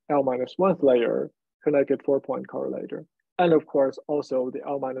the L-1th layer connected 4-point correlator. And of course, also the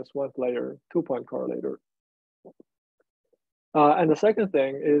L-1th layer 2-point correlator. And the second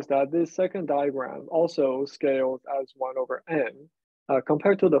thing is that this second diagram also scales as 1 over n.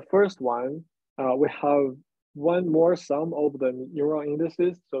 Compared to the first one, we have one more sum of the neuron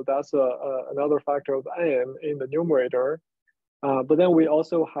indices. So that's another factor of n in the numerator. But then we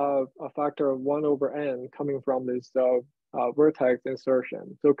also have a factor of 1 over n coming from this vertex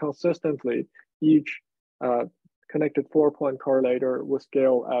insertion. So consistently, each connected 4-point correlator will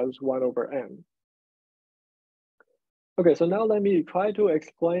scale as 1 over n. Okay, so now let me try to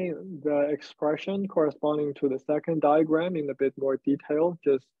explain the expression corresponding to the second diagram in a bit more detail,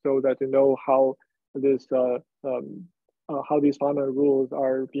 just so that you know how this how these Feynman rules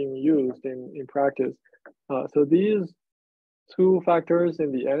are being used in practice. So these two factors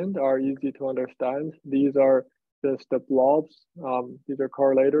in the end are easy to understand. These are just the blobs. These are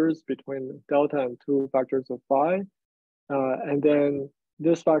correlators between delta and two factors of phi. And then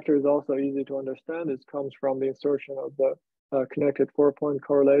this factor is also easy to understand. It comes from the insertion of the connected 4-point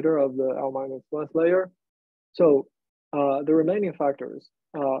correlator of the L-1th layer. So the remaining factors,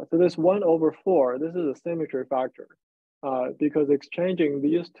 so this 1 over 4, this is a symmetry factor because exchanging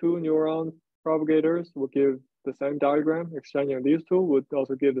these two neuron propagators will give the same diagram. Exchanging these two would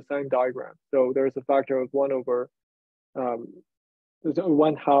also give the same diagram. So there's a factor of 1 over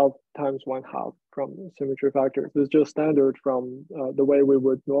 1/2 times 1/2 from symmetry factors. It's just standard from the way we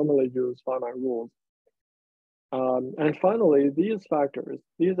would normally use Feynman rules. And finally, these factors,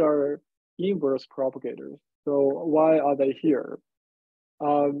 these are inverse propagators. So why are they here?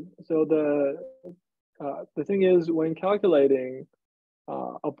 So the thing is, when calculating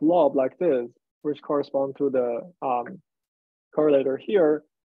a blob like this, which corresponds to the correlator here,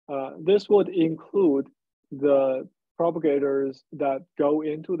 this would include the propagators that go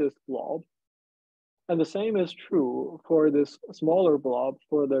into this blob. And the same is true for this smaller blob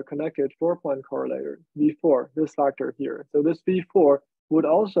for the connected 4-point correlator, V4, this factor here. So this V4 would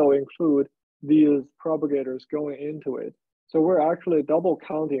also include these propagators going into it. So we're actually double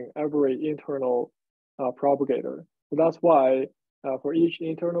counting every internal propagator. So that's why for each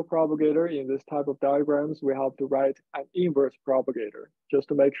internal propagator in this type of diagrams, we have to write an inverse propagator just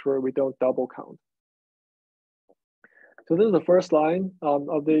to make sure we don't double count. So this is the first line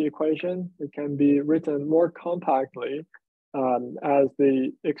of the equation. It can be written more compactly as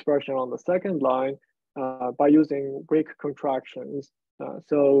the expression on the second line by using Greek contractions.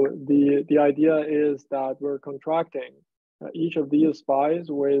 So the idea is that we're contracting each of these phi's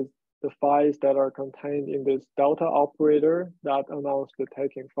with the phi's that are contained in this delta operator that amounts to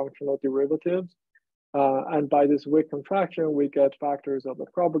taking functional derivatives. And by this weak contraction, we get factors of the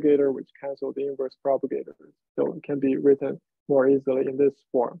propagator, which cancel the inverse propagators. So it can be written more easily in this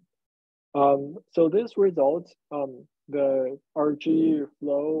form. So this results, the RG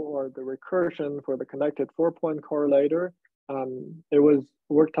flow or the recursion for the connected 4-point correlator, it was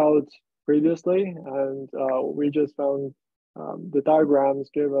worked out previously, and we just found the diagrams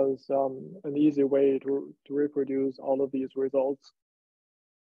give us an easy way to reproduce all of these results.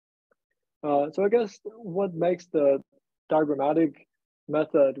 So I guess what makes the diagrammatic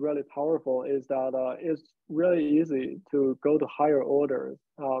method really powerful is that it's really easy to go to higher orders.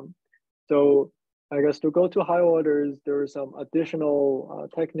 So I guess to go to higher orders, there is some additional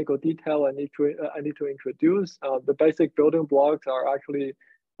technical detail I need to introduce. The basic building blocks are actually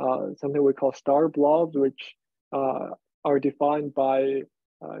something we call star blobs, which are defined by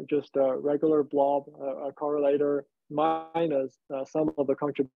just a regular blob, a correlator, minus some of the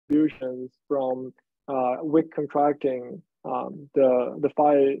contributions from weak contracting the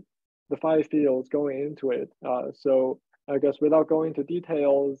phi fields going into it. So I guess without going into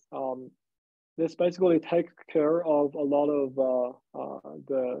details, this basically takes care of a lot of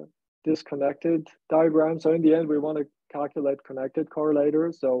the disconnected diagrams. So in the end, we want to calculate connected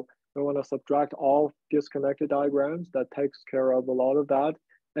correlators. So we want to subtract all disconnected diagrams. That takes care of a lot of that,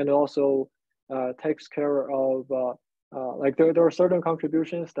 and also takes care of like there are certain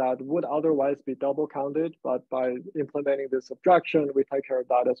contributions that would otherwise be double counted, but by implementing this subtraction, we take care of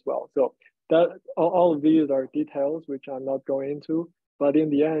that as well. So that all of these are details which I'm not going into, but in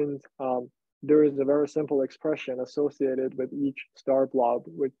the end, there is a very simple expression associated with each star blob,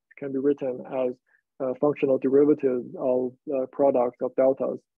 which can be written as functional derivatives of product of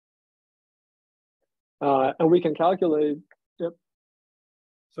deltas. And we can calculate. Yep.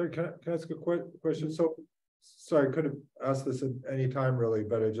 Sorry, can I ask a question? So, sorry, I could have asked this at any time really,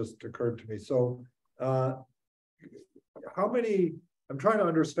 but it just occurred to me. So, how many, I'm trying to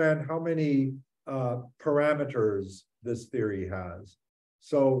understand how many parameters this theory has.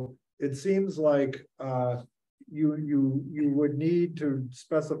 So it seems like you would need to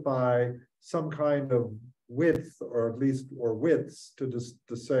specify some kind of width, or at least widths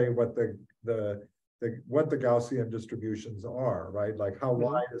to say what what the Gaussian distributions are, right? Like how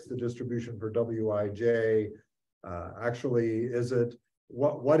wide is the distribution for Wij? Actually, is it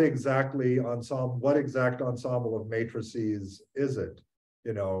what exact ensemble of matrices is it?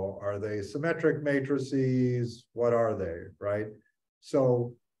 You know, are they symmetric matrices? What are they, right?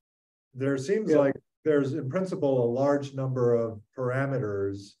 So there seems like there's in principle a large number of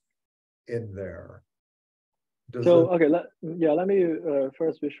parameters in there. Okay, let me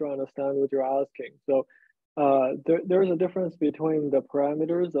first be sure I understand what you're asking. So there's a difference between the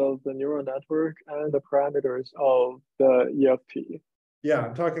parameters of the neural network and the parameters of the EFT. Yeah,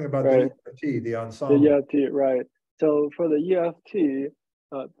 I'm talking about right? the EFT, the ensemble. The EFT, right. So for the EFT,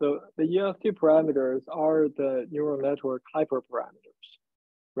 the EFT parameters are the neural network hyperparameters,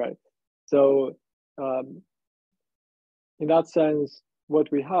 right? So in that sense,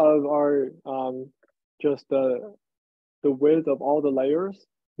 what we have are just the width of all the layers.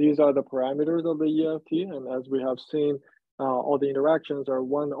 These are the parameters of the EFT, and as we have seen, all the interactions are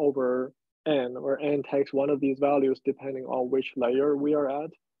 1 over n, where n takes one of these values depending on which layer we are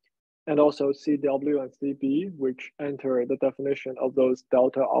at, and also CW and CB, which enter the definition of those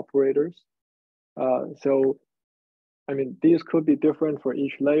delta operators. So, I mean, these could be different for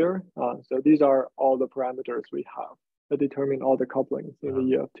each layer. So these are all the parameters we have that determine all the couplings in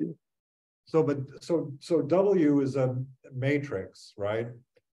the EFT. So W is a matrix, right?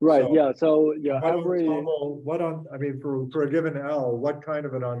 Right. So, yeah. So yeah, I mean, for a given L, what kind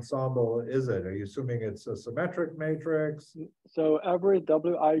of an ensemble is it? Are you assuming it's a symmetric matrix? So every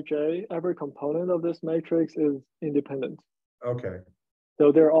Wij, every component of this matrix is independent. Okay.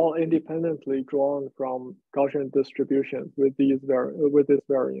 So they're all independently drawn from Gaussian distributions with this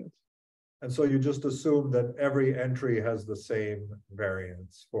variance. And so you just assume that every entry has the same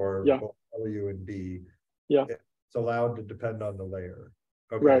variance for both W and B. Yeah. It's allowed to depend on the layer.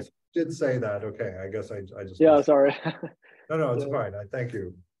 Okay. Right. So you did say that. Okay. I guess I just. Yeah. Sorry. No, it's fine. Thank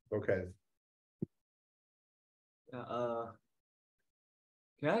you. Okay. Can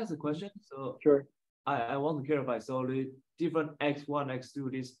I ask a question? So sure. I want to clarify. So the different x1,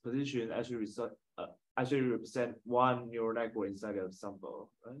 x2, this position actually represent one neural network inside the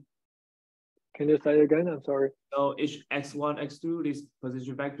ensemble, right? Can you say again? I'm sorry. So each x1, x2, this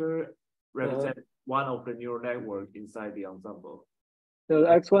position vector represent one of the neural network inside the ensemble. So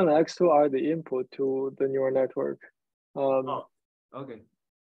x1 and x2 are the input to the neural network. Okay.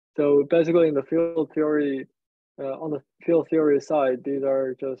 So basically in the field theory, on the field theory side, these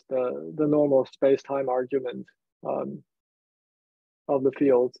are just the normal space-time argument of the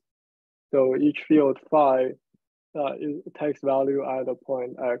fields. So each field phi takes value at a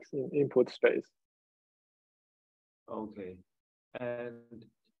point x in input space. Okay. And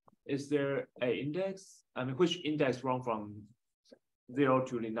is there an index? I mean, which index run from 0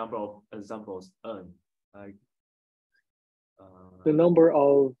 to the number of ensembles n? Like the number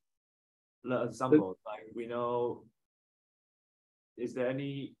of the ensembles, like we know. Is there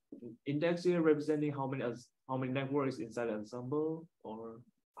any index here representing how many networks inside the ensemble, or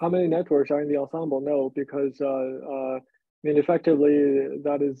how many networks are in the ensemble? No, because I mean, effectively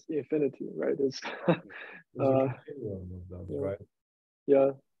that is infinity, right? It's right?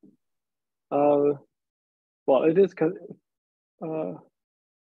 Yeah. Well, it is.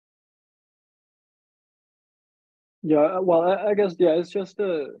 Yeah. Well, I guess it's just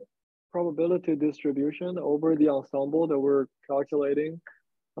a probability distribution over the ensemble that we're calculating.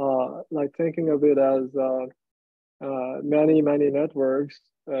 Like thinking of it as many networks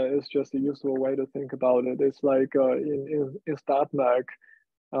is just a useful way to think about it. It's like in StatMech,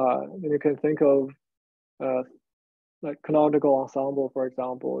 you can think of like canonical ensemble, for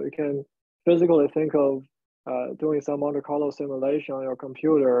example. You can physically think of doing some Monte Carlo simulation on your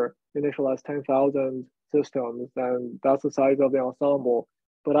computer, initialize 10,000 systems, and that's the size of the ensemble.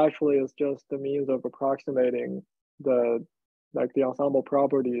 But actually, it's just the means of approximating the ensemble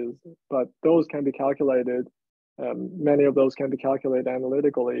properties. But those can be calculated. Many of those can be calculated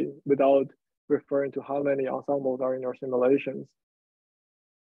analytically without referring to how many ensembles are in your simulations.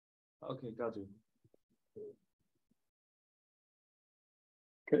 Okay, got you.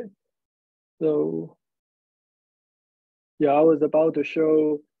 Okay, so yeah, I was about to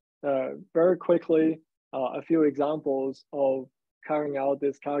show very quickly a few examples of carrying out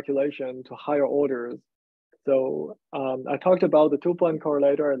this calculation to higher orders. So I talked about the 2-point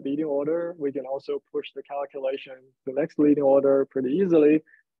correlator at leading order. We can also push the calculation to the next leading order pretty easily.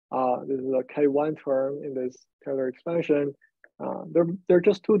 This is a K1 term in this Taylor expansion. They're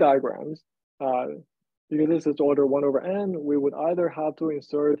just two diagrams. Because this is order 1 over n, we would either have to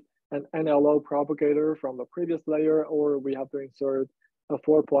insert an NLO propagator from the previous layer, or we have to insert a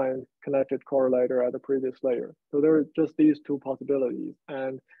 4-point connected correlator at the previous layer. So there are just these two possibilities,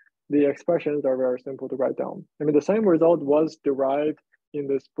 and the expressions are very simple to write down. I mean, the same result was derived in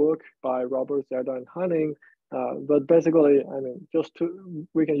this book by Robert, Zhang, and Hanning, but basically, I mean,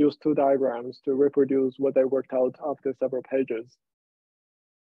 we can use two diagrams to reproduce what they worked out after several pages.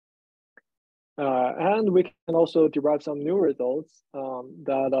 And we can also derive some new results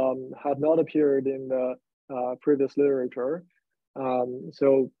that had not appeared in the previous literature.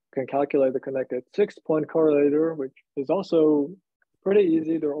 So can calculate the connected 6-point correlator, which is also pretty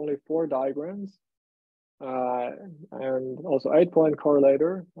easy. There are only 4 diagrams, and also 8-point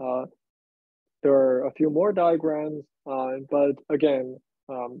correlator. There are a few more diagrams, but again,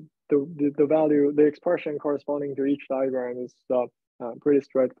 the value, the expression corresponding to each diagram is pretty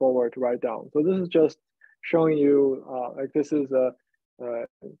straightforward to write down. So this is just showing you like this is a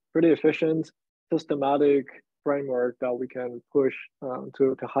pretty efficient, systematic framework that we can push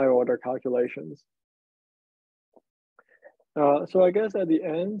to higher order calculations. So I guess at the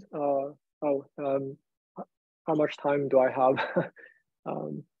end, how much time do I have?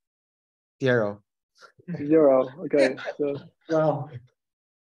 0. 0. Okay. So Well,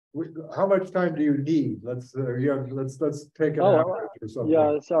 how much time do you need? Let's let's take an average or something.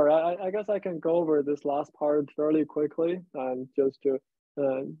 Yeah, sorry. I guess I can go over this last part fairly quickly, and just to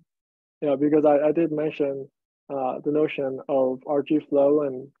because I did mention the notion of RG flow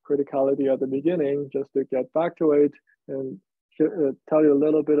and criticality at the beginning, just to get back to it and tell you a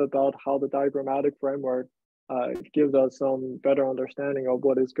little bit about how the diagrammatic framework gives us some better understanding of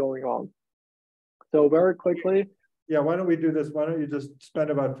what is going on. So very quickly. Yeah, why don't we do this? Why don't you just spend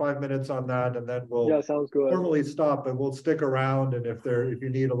about 5 minutes on that, and then we'll sounds good. Formally stop, but we'll stick around, and if you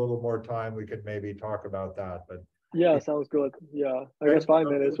need a little more time, we could maybe talk about that. But yeah, sounds good. Yeah, I guess 5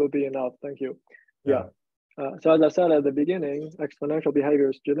 minutes will be enough. Thank you. Yeah. So as I said at the beginning, exponential behavior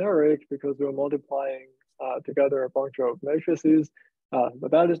is generic because we're multiplying together a bunch of matrices,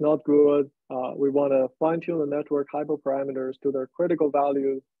 but that is not good. We want to fine-tune the network hyperparameters to their critical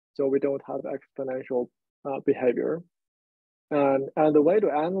values so we don't have exponential behavior. And the way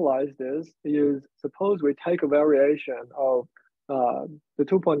to analyze this is, suppose we take a variation of the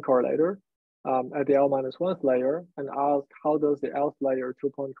 2-point correlator at the L-1th layer and ask how does the Lth layer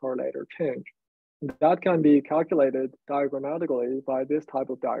 2-point correlator change. That can be calculated diagrammatically by this type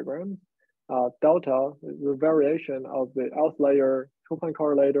of diagram. Delta, the variation of the Lth layer 2-point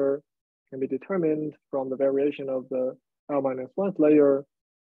correlator, can be determined from the variation of the L-1th layer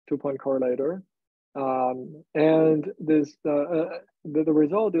 2-point correlator. And this the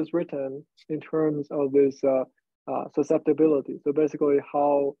result is written in terms of this susceptibility. So basically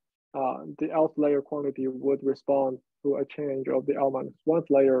how the Lth layer quantity would respond to a change of the L-1th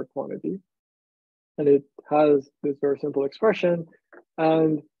layer quantity. And it has this very simple expression.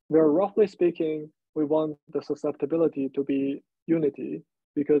 And very roughly speaking, we want the susceptibility to be unity,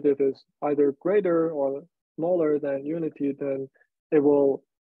 because if it's either greater or smaller than unity, then it will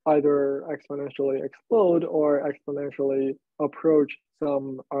either exponentially explode or exponentially approach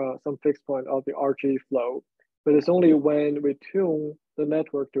some fixed point of the RG flow. But it's only when we tune the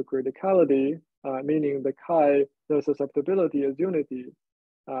network to criticality, meaning the chi, the susceptibility is unity,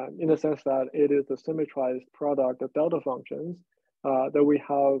 in the sense that it is the symmetrized product of delta functions, that we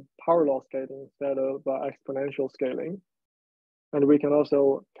have power law scaling instead of exponential scaling. And we can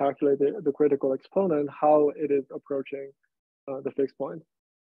also calculate the critical exponent, how it is approaching the fixed point.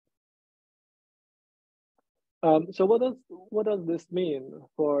 So what does this mean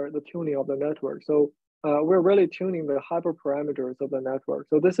for the tuning of the network? So we're really tuning the hyperparameters of the network.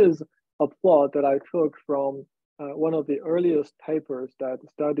 So this is a plot that I took from one of the earliest papers that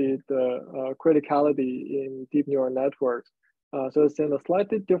studied the criticality in deep neural networks. So it's in a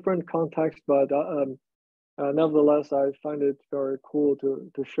slightly different context, but nevertheless, I find it very cool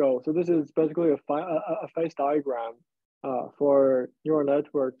to show. So this is basically a phase diagram for neural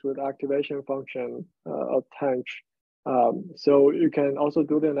networks with activation function of Tench. So you can also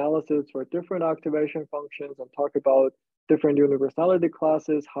do the analysis for different activation functions and talk about different universality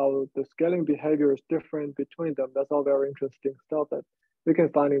classes, how the scaling behavior is different between them. That's all very interesting stuff that you can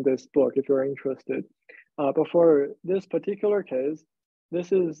find in this book if you're interested. But for this particular case,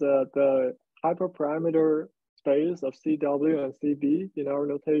 this is the hyperparameter space of CW and CB in our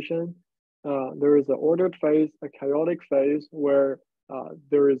notation. There is an ordered phase, a chaotic phase, where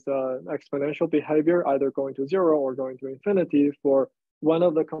there is an exponential behavior either going to 0 or going to infinity for one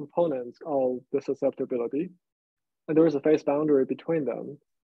of the components of the susceptibility. And there is a phase boundary between them.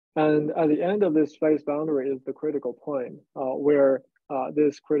 And at the end of this phase boundary is the critical point where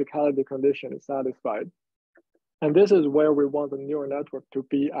this criticality condition is satisfied. And this is where we want the neural network to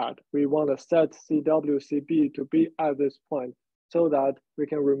be at. We want to set CW, CB to be at this point so that we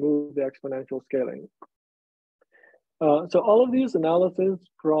can remove the exponential scaling. So all of these analyses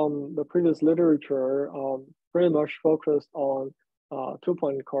from the previous literature pretty much focused on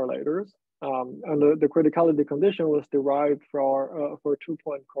two-point correlators. And the criticality condition was derived for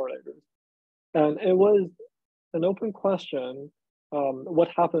two-point correlators. And it was an open question, what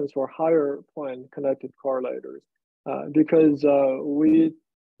happens for higher point connected correlators? Because we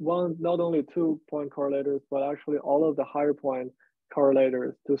want not only two-point correlators, but actually all of the higher point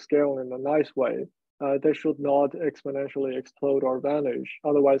correlators to scale in a nice way. They should not exponentially explode or vanish.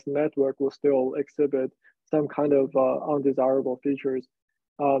 Otherwise, the network will still exhibit some kind of undesirable features.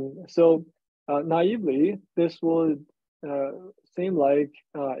 So naively, this would seem like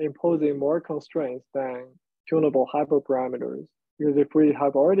imposing more constraints than tunable hyperparameters. Because if we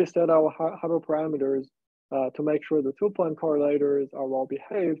have already set our hyperparameters to make sure the two-point correlators are well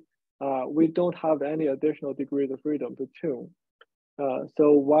behaved, we don't have any additional degrees of freedom to tune.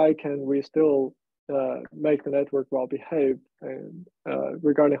 So why can we still make the network well behaved and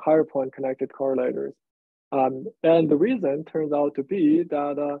regarding higher point connected correlators? And the reason turns out to be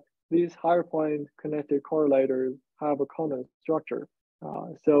that these higher point connected correlators have a common structure.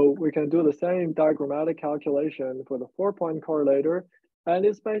 So we can do the same diagrammatic calculation for the 4-point correlator, and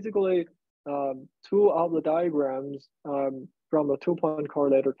it's basically two of the diagrams from the 2-point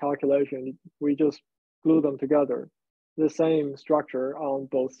correlator calculation. We just glue them together. The same structure on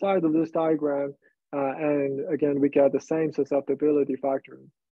both sides of this diagram, and again, we get the same susceptibility factor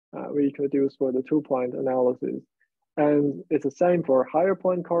we introduced for the 2-point analysis. And it's the same for higher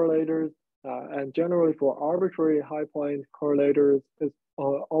point correlators, and generally for arbitrary high point correlators, it's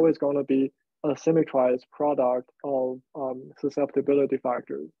always going to be a symmetrized product of susceptibility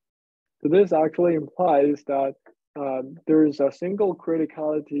factors. So this actually implies that there is a single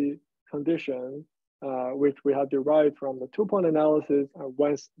criticality condition which we have derived from the 2-point analysis. And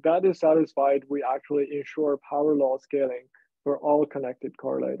once that is satisfied, we actually ensure power law scaling for all connected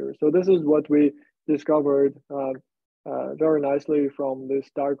correlators. So this is what we discovered very nicely from this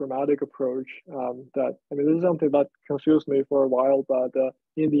diagrammatic approach. This is something that confused me for a while, but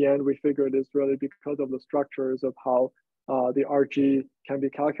in the end, we figured it's really because of the structures of how the RG can be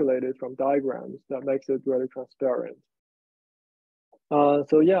calculated from diagrams that makes it really transparent.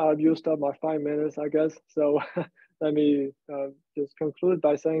 So yeah, I've used up my 5 minutes, I guess. So let me just conclude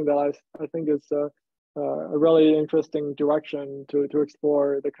by saying that I think it's a really interesting direction to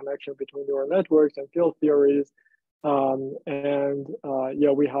explore the connection between neural networks and field theories.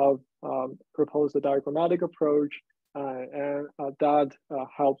 Yeah, we have proposed a diagrammatic approach, and that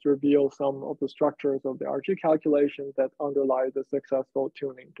helps reveal some of the structures of the RG calculations that underlie the successful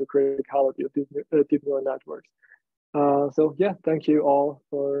tuning to criticality of deep neural networks. So yeah, thank you all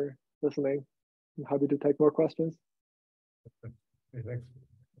for listening. I'm happy to take more questions. Okay, thanks.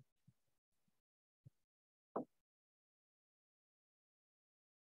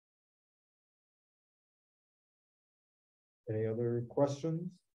 Any other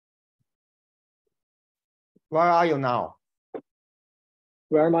questions? Where are you now?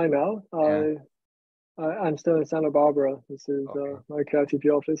 Where am I now? Yeah. I'm still in Santa Barbara. This is Okay. my KITP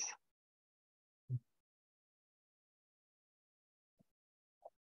office.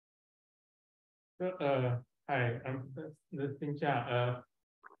 Hi, xin chào.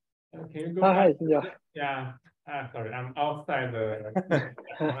 Can you go Hi, back? yeah. Yeah. Sorry, I'm outside the.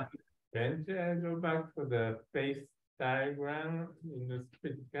 Then I go back to the phase diagram in the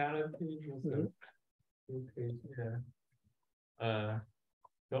criticality. Okay, yeah.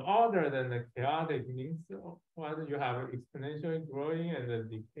 The order than the chaotic means what you have exponentially growing and the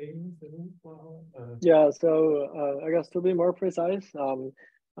decaying. Yeah, so I guess to be more precise,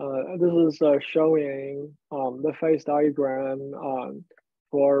 this is showing the phase diagram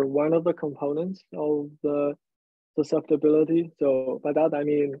for one of the components of the susceptibility. So by that I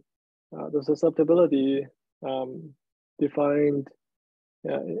mean the susceptibility defined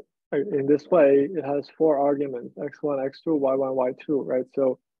in this way. It has four arguments: x1, x2, y1, y2, right?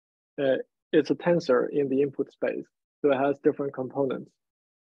 So it's a tensor in the input space, so it has different components.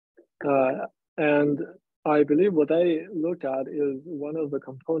 And I believe what I looked at is one of the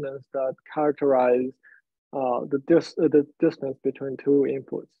components that characterize the distance between two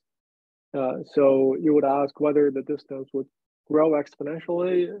inputs. So you would ask whether the distance would grow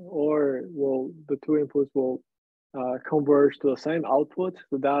exponentially, or will the two inputs will converge to the same output.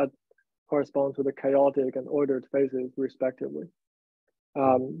 So that corresponds to the chaotic and ordered phases respectively.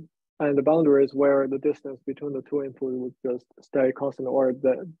 And the boundary is where the distance between the two inputs would just stay constant, or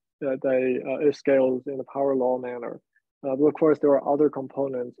it scales in a power law manner. But of course, there are other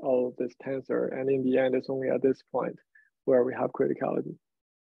components of this tensor, and in the end, it's only at this point where we have criticality.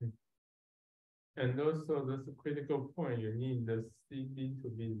 And also, this critical point, you need the CD to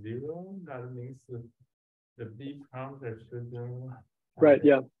be 0. That means the B counter should. Right.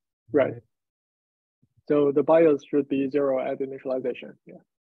 Yeah. Right. So the bias should be 0 at initialization. Yeah.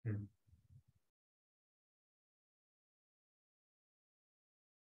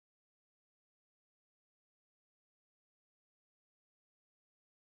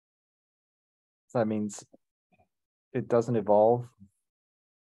 That means it doesn't evolve.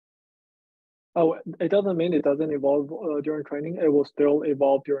 Oh, it doesn't mean it doesn't evolve during training. It will still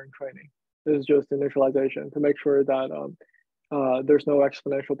evolve during training. This is just initialization to make sure that there's no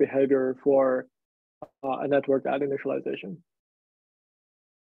exponential behavior for a network at initialization.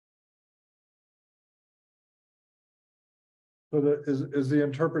 So is the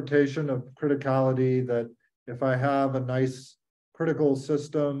interpretation of criticality that if I have a nice critical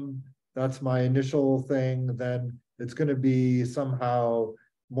system, that's my initial thing, then it's going to be somehow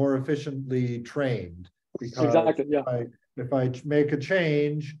more efficiently trained? Because exactly, yeah. if I make a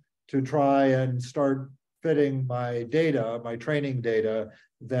change to try and start fitting my data, my training data,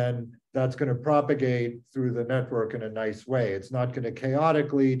 then that's going to propagate through the network in a nice way. It's not going to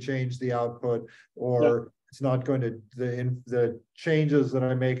chaotically change the output, or it's not going to, the changes that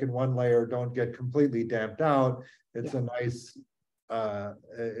I make in one layer don't get completely damped out. It's a nice,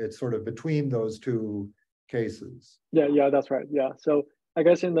 it's sort of between those two cases. Yeah, that's right. Yeah. So I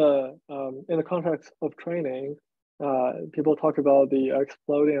guess in the context of training, people talk about the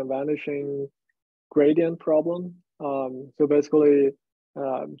exploding and vanishing gradient problem. So basically,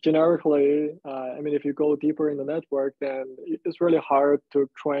 generically, I mean, if you go deeper in the network, then it's really hard to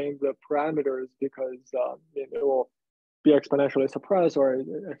train the parameters because it will be exponentially suppressed or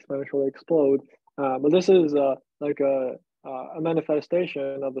exponentially explode. But this is like a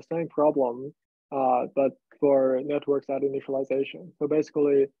manifestation of the same problem, but for networks at initialization. So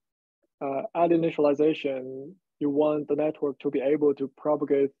basically, at initialization, you want the network to be able to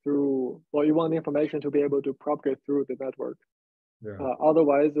propagate through, well, you want the information to be able to propagate through the network. Yeah.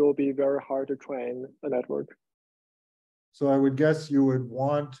 Otherwise, it will be very hard to train a network. So I would guess you would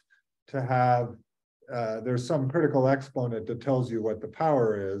want to have, there's some critical exponent that tells you what the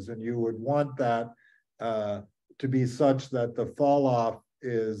power is, and you would want that to be such that the fall off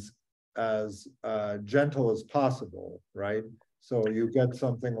is as gentle as possible, right? So you get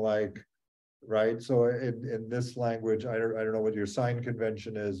something like, right? So in this language, I don't know what your sign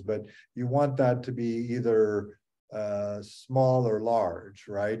convention is, but you want that to be either small or large,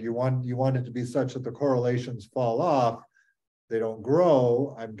 right? You want it to be such that the correlations fall off, they don't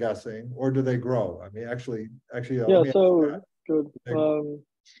grow, I'm guessing, or do they grow? I mean, actually, yeah. So good.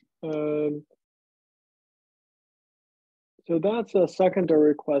 So that's a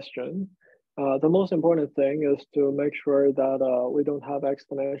secondary question. The most important thing is to make sure that we don't have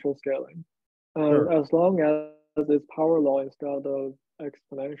exponential scaling. And as long as it's power law instead of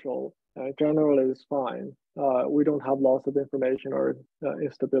exponential, generally it's fine. We don't have loss of information or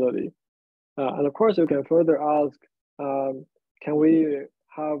instability. And of course, you can further ask, can we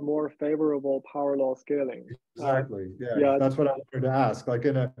have more favorable power law scaling? Exactly. Yeah, that's what I wanted to ask. Like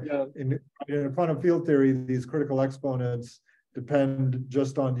in a quantum field theory, these critical exponents depend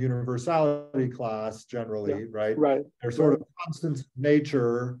just on the universality class generally, right? Right. They're sort of constants of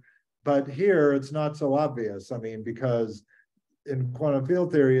nature, but here it's not so obvious. I mean, because in quantum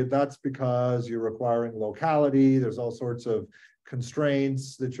field theory, that's because you're requiring locality. There's all sorts of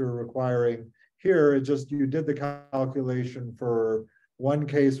constraints that you're requiring. Here, it just, you did the calculation for one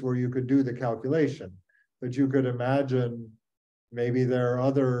case where you could do the calculation, but you could imagine maybe there are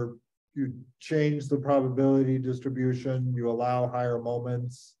other, you change the probability distribution, you allow higher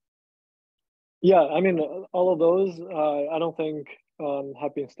moments. Yeah, I mean, all of those, I don't think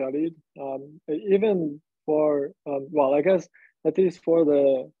have been studied. Even for, well, I guess at least for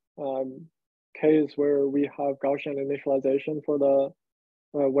the case where we have Gaussian initialization for the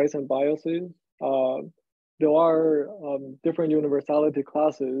weights and biases, there are different universality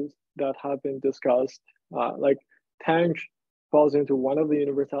classes that have been discussed. Like tanh falls into one of the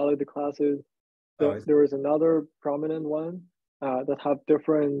universality classes. There is another prominent one that have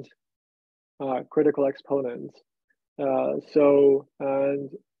different critical exponents. So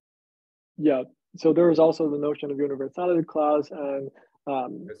there is also the notion of universality class, and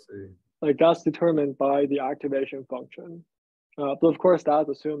like that's determined by the activation function. But of course, that's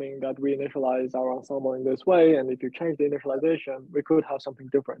assuming that we initialize our ensemble in this way, and if you change the initialization, we could have something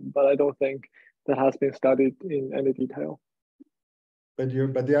different. But I don't think that has been studied in any detail. But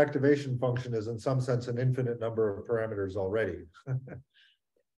the activation function is in some sense an infinite number of parameters already.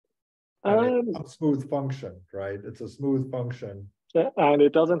 I mean, a smooth function, right? It's a smooth function. And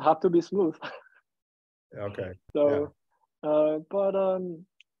it doesn't have to be smooth. Okay. So, yeah.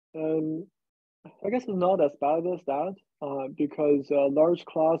 I guess it's not as bad as that, because large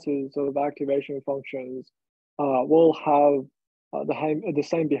classes of activation functions will have the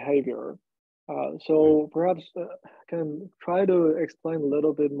same behavior. So perhaps I can try to explain a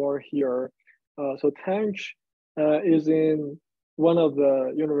little bit more here. So tanh is in one of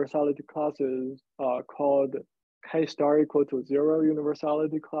the universality classes called k star equal to 0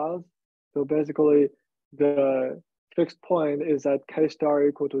 universality class. So basically, the fixed point is at k star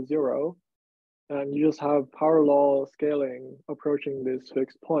equal to 0. And you just have power law scaling approaching this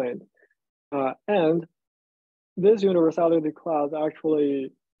fixed point. And this universality class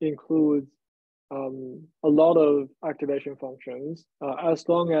actually includes a lot of activation functions. As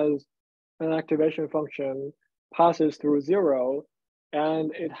long as an activation function passes through 0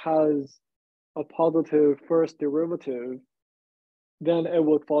 and it has a positive first derivative, then it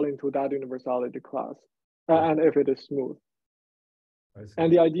would fall into that universality class, and if it is smooth.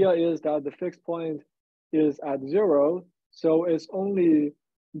 And the idea is that the fixed point is at 0, so it's only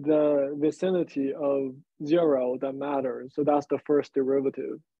the vicinity of 0 that matters. So that's the first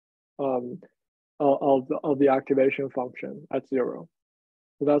derivative of the activation function at 0.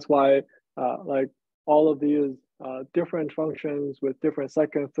 So that's why like all of these different functions with different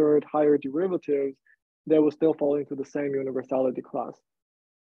second, third, higher derivatives, they will still fall into the same universality class.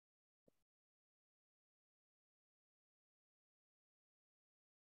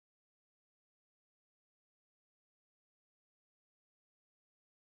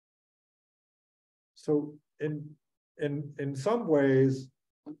 So in some ways,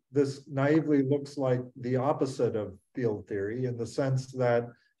 this naively looks like the opposite of field theory, in the sense that,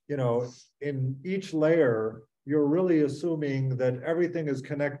 you know, in each layer, you're really assuming that everything is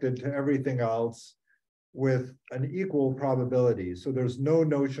connected to everything else with an equal probability. So there's no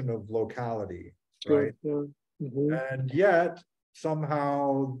notion of locality, right? Yeah. Mm-hmm. And yet,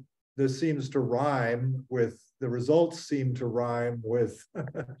 somehow, this seems to rhyme with, the results seem to rhyme with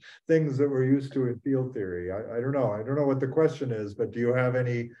things that we're used to in field theory. I don't know. I don't know what the question is, but do you have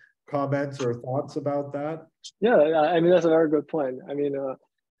any comments or thoughts about that? Yeah, I mean, that's a very good point. I mean,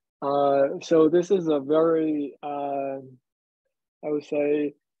 so this is a very, I would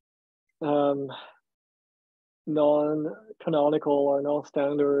say, non-canonical or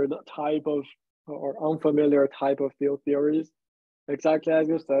non-standard type of, or unfamiliar type of field theories. Exactly as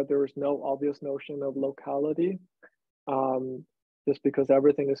you said, there is no obvious notion of locality, just because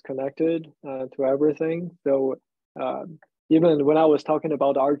everything is connected to everything. So even when I was talking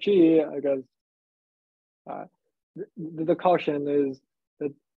about RG, I guess the caution is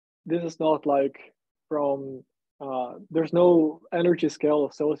that this is not like from, there's no energy scale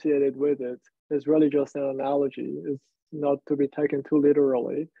associated with it. It's really just an analogy. It's not to be taken too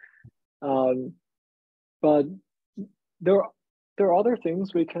literally. But there are other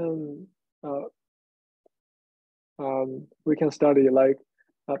things we can study. Like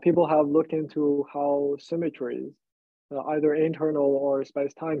people have looked into how symmetries, either internal or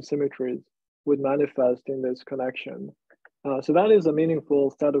space-time symmetries, would manifest in this connection. So that is a meaningful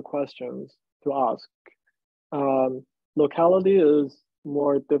set of questions to ask. Locality is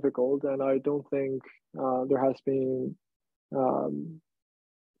more difficult, and I don't think there has been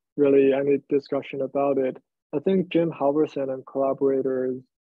really any discussion about it. I think Jim Halverson and collaborators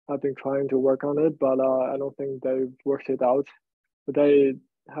have been trying to work on it, but I don't think they've worked it out. But they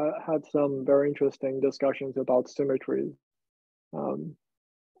had some very interesting discussions about symmetry.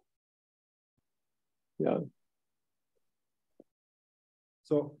 Yeah.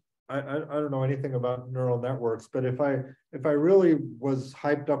 So I don't know anything about neural networks, but if I really was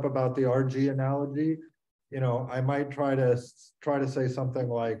hyped up about the RG analogy, you know, I might try to say something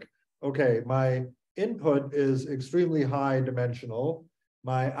like, okay, my input is extremely high dimensional.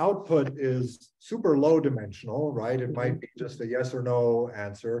 My output is super low dimensional, right? It might be just a yes or no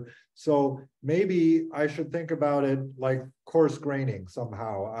answer. So maybe I should think about it like coarse graining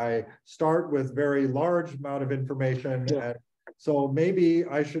somehow. I start with very large amount of information, and so maybe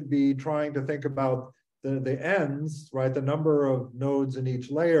I should be trying to think about the ends, right? The number of nodes in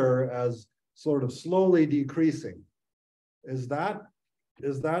each layer as sort of slowly decreasing. Is that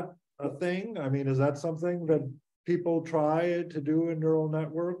a thing? I mean, is that something that people try to do in neural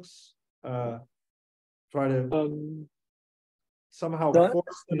networks? Try to somehow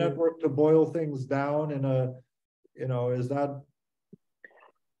force the network to boil things down in a, you know, is that?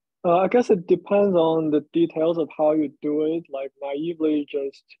 I guess it depends on the details of how you do it. Like naively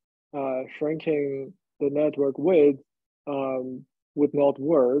just shrinking the network width would not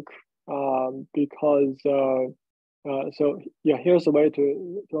work because so yeah, here's a way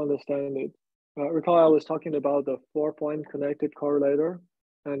to understand it. Recall I was talking about the 4-point connected correlator,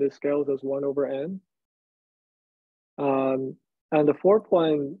 and it scales as 1/n. And the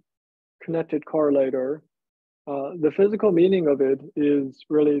 4-point connected correlator, the physical meaning of it is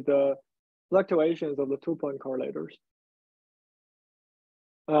really the fluctuations of the 2-point correlators.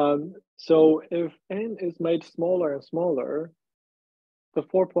 So if n is made smaller and smaller, the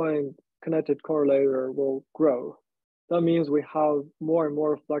 4-point connected correlator will grow. That means we have more and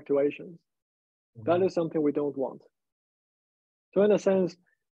more fluctuations. That is something we don't want. So in a sense,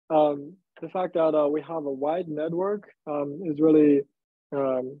 the fact that we have a wide network is really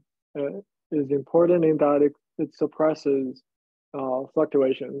is important in that it suppresses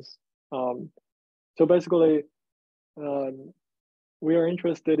fluctuations. So basically, we are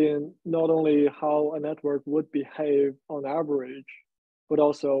interested in not only how a network would behave on average, but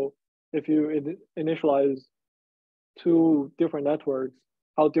also if you initialize two different networks,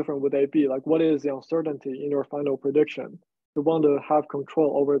 how different would they be? Like, what is the uncertainty in your final prediction? You want to have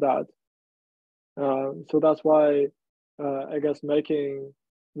control over that. So that's why I guess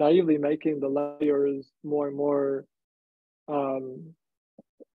naively making the layers more and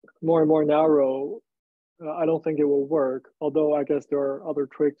more narrow, I don't think it will work. Although I guess there are other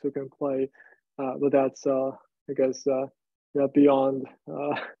tricks you can play, but that's I guess yeah, beyond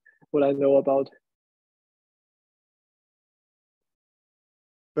what I know about.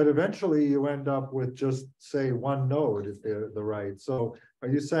 But eventually you end up with just say one node if they're the right. So are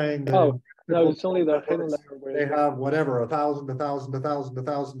you saying that no, it's only the hidden layer where they have whatever, 1,000, 1,000, 1,000,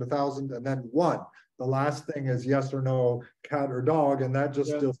 1,000, 1,000, and then one. The last thing is yes or no, cat or dog, and that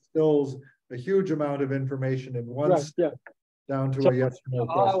just distills a huge amount of information in one step down to a yes or no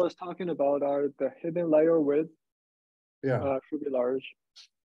question. All I was talking about are the hidden layer width should be large.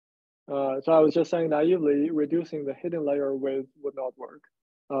 So I was just saying naively reducing the hidden layer width would not work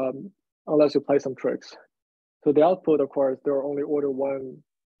unless you play some tricks. So the output, of course, there are only order 1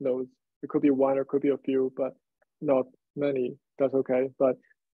 nodes. It could be 1 or could be a few, but not many. That's okay. But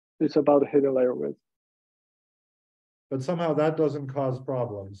it's about the hidden layer width. But somehow that doesn't cause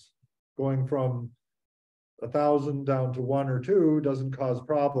problems. Going from 1,000 down to 1 or 2 doesn't cause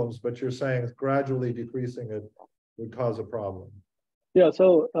problems, but you're saying gradually decreasing it would cause a problem. Yeah,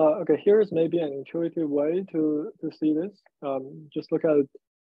 so okay, here's maybe an intuitive way to see this. Just look at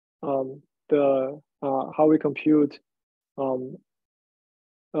how we compute a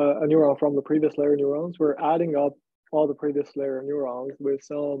neuron from the previous layer neurons. We're adding up all the previous layer neurons with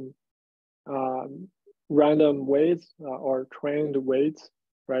some random weights or trained weights,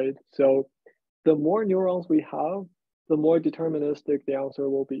 right? So the more neurons we have, the more deterministic the answer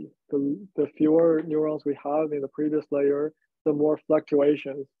will be. The fewer neurons we have in the previous layer, the more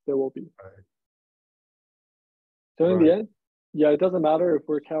fluctuations there will be. Right. So in the end, yeah, it doesn't matter if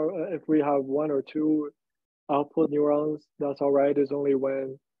we have 1 or 2 output neurons. That's all right. It's only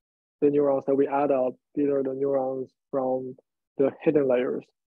when the neurons that we add up, these are the neurons from the hidden layers.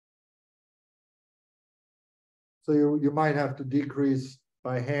 So you might have to decrease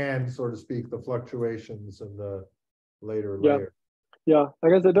by hand, so to speak, the fluctuations in the later layer. Yeah, I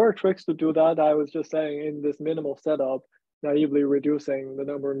guess there are tricks to do that. I was just saying in this minimal setup, naively reducing the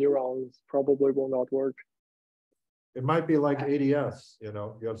number of neurons probably will not work. It might be like ADS, you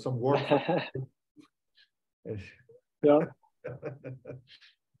know, you have some warp Yeah.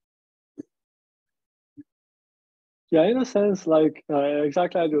 Yeah, in a sense, like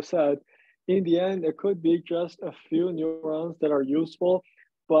exactly as you said, in the end, it could be just a few neurons that are useful,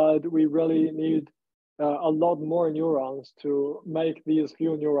 but we really need a lot more neurons to make these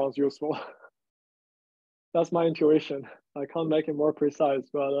few neurons useful. That's my intuition. I can't make it more precise,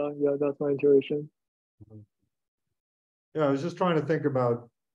 but yeah, that's my intuition. Yeah, I was just trying to think about,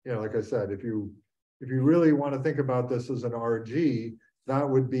 like I said, if you really want to think about this as an RG, that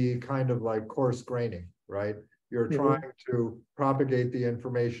would be kind of like coarse graining, right? You're trying to propagate the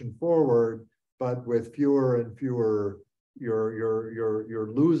information forward, but with fewer and fewer,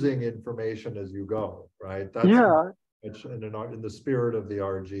 you're losing information as you go, right? That's in the spirit of the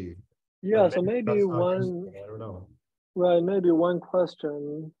RG. Yeah, so maybe one, I don't know. Right, maybe one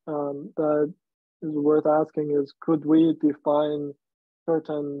question that is worth asking is, could we define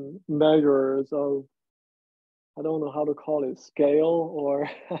certain measures of, I don't know how to call it, scale or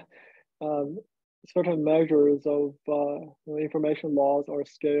certain measures of information loss or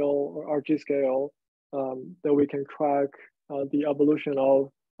scale or RG scale that we can track the evolution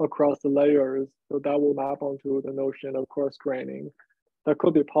of across the layers. So that will map onto the notion of coarse graining. That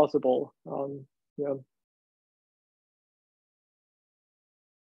could be possible. Yeah.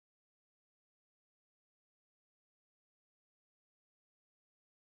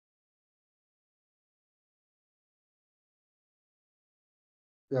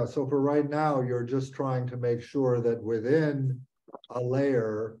 Yeah, so for right now, you're just trying to make sure that within a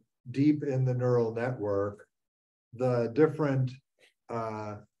layer deep in the neural network, the different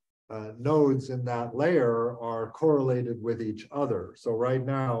nodes in that layer are correlated with each other. So right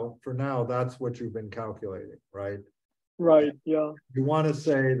now, for now, that's what you've been calculating, right? Right, yeah. You want to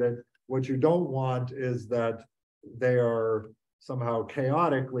say that what you don't want is that they are somehow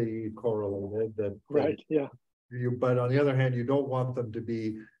chaotically correlated, Right, yeah. But on the other hand, you don't want them to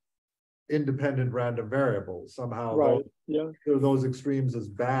be independent random variables. Somehow right, those extremes is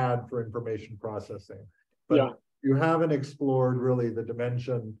bad for information processing. But you haven't explored really the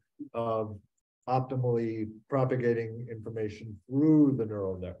dimension of optimally propagating information through the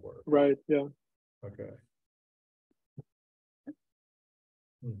neural network. Right, yeah. Okay.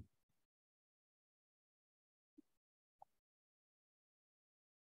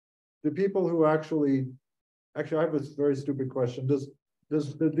 The people who actually, I have this very stupid question. Do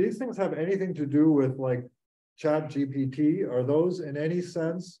these things have anything to do with like Chat GPT? Are those in any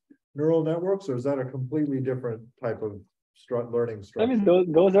sense neural networks, or is that a completely different type of learning structure? I mean,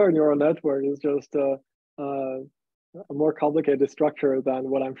 those are neural networks. It's just a more complicated structure than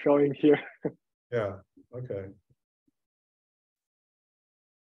what I'm showing here. Yeah, okay.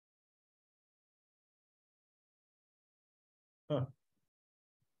 Huh.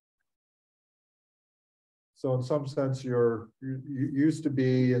 So in some sense, you used to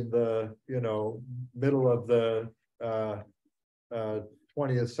be in the middle of the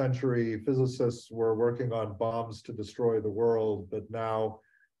 20th century. Physicists were working on bombs to destroy the world, but now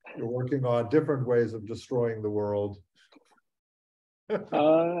you're working on different ways of destroying the world.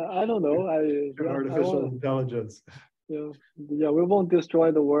 I don't know. Artificial intelligence. Yeah, we won't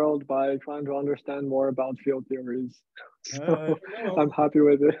destroy the world by trying to understand more about field theories. So I'm happy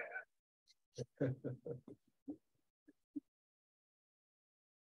with it.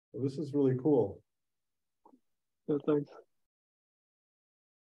 Well, this is really cool. Yeah, thanks.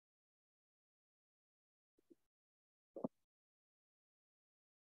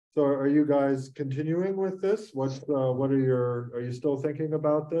 So are you guys continuing with this? Are you still thinking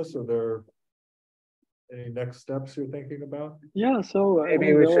about this? Are there any next steps you're thinking about? Yeah, so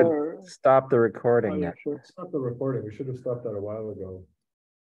maybe we should stop the recording now. Sure. Stop the recording. We should have stopped that a while ago.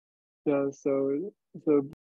 Yeah, so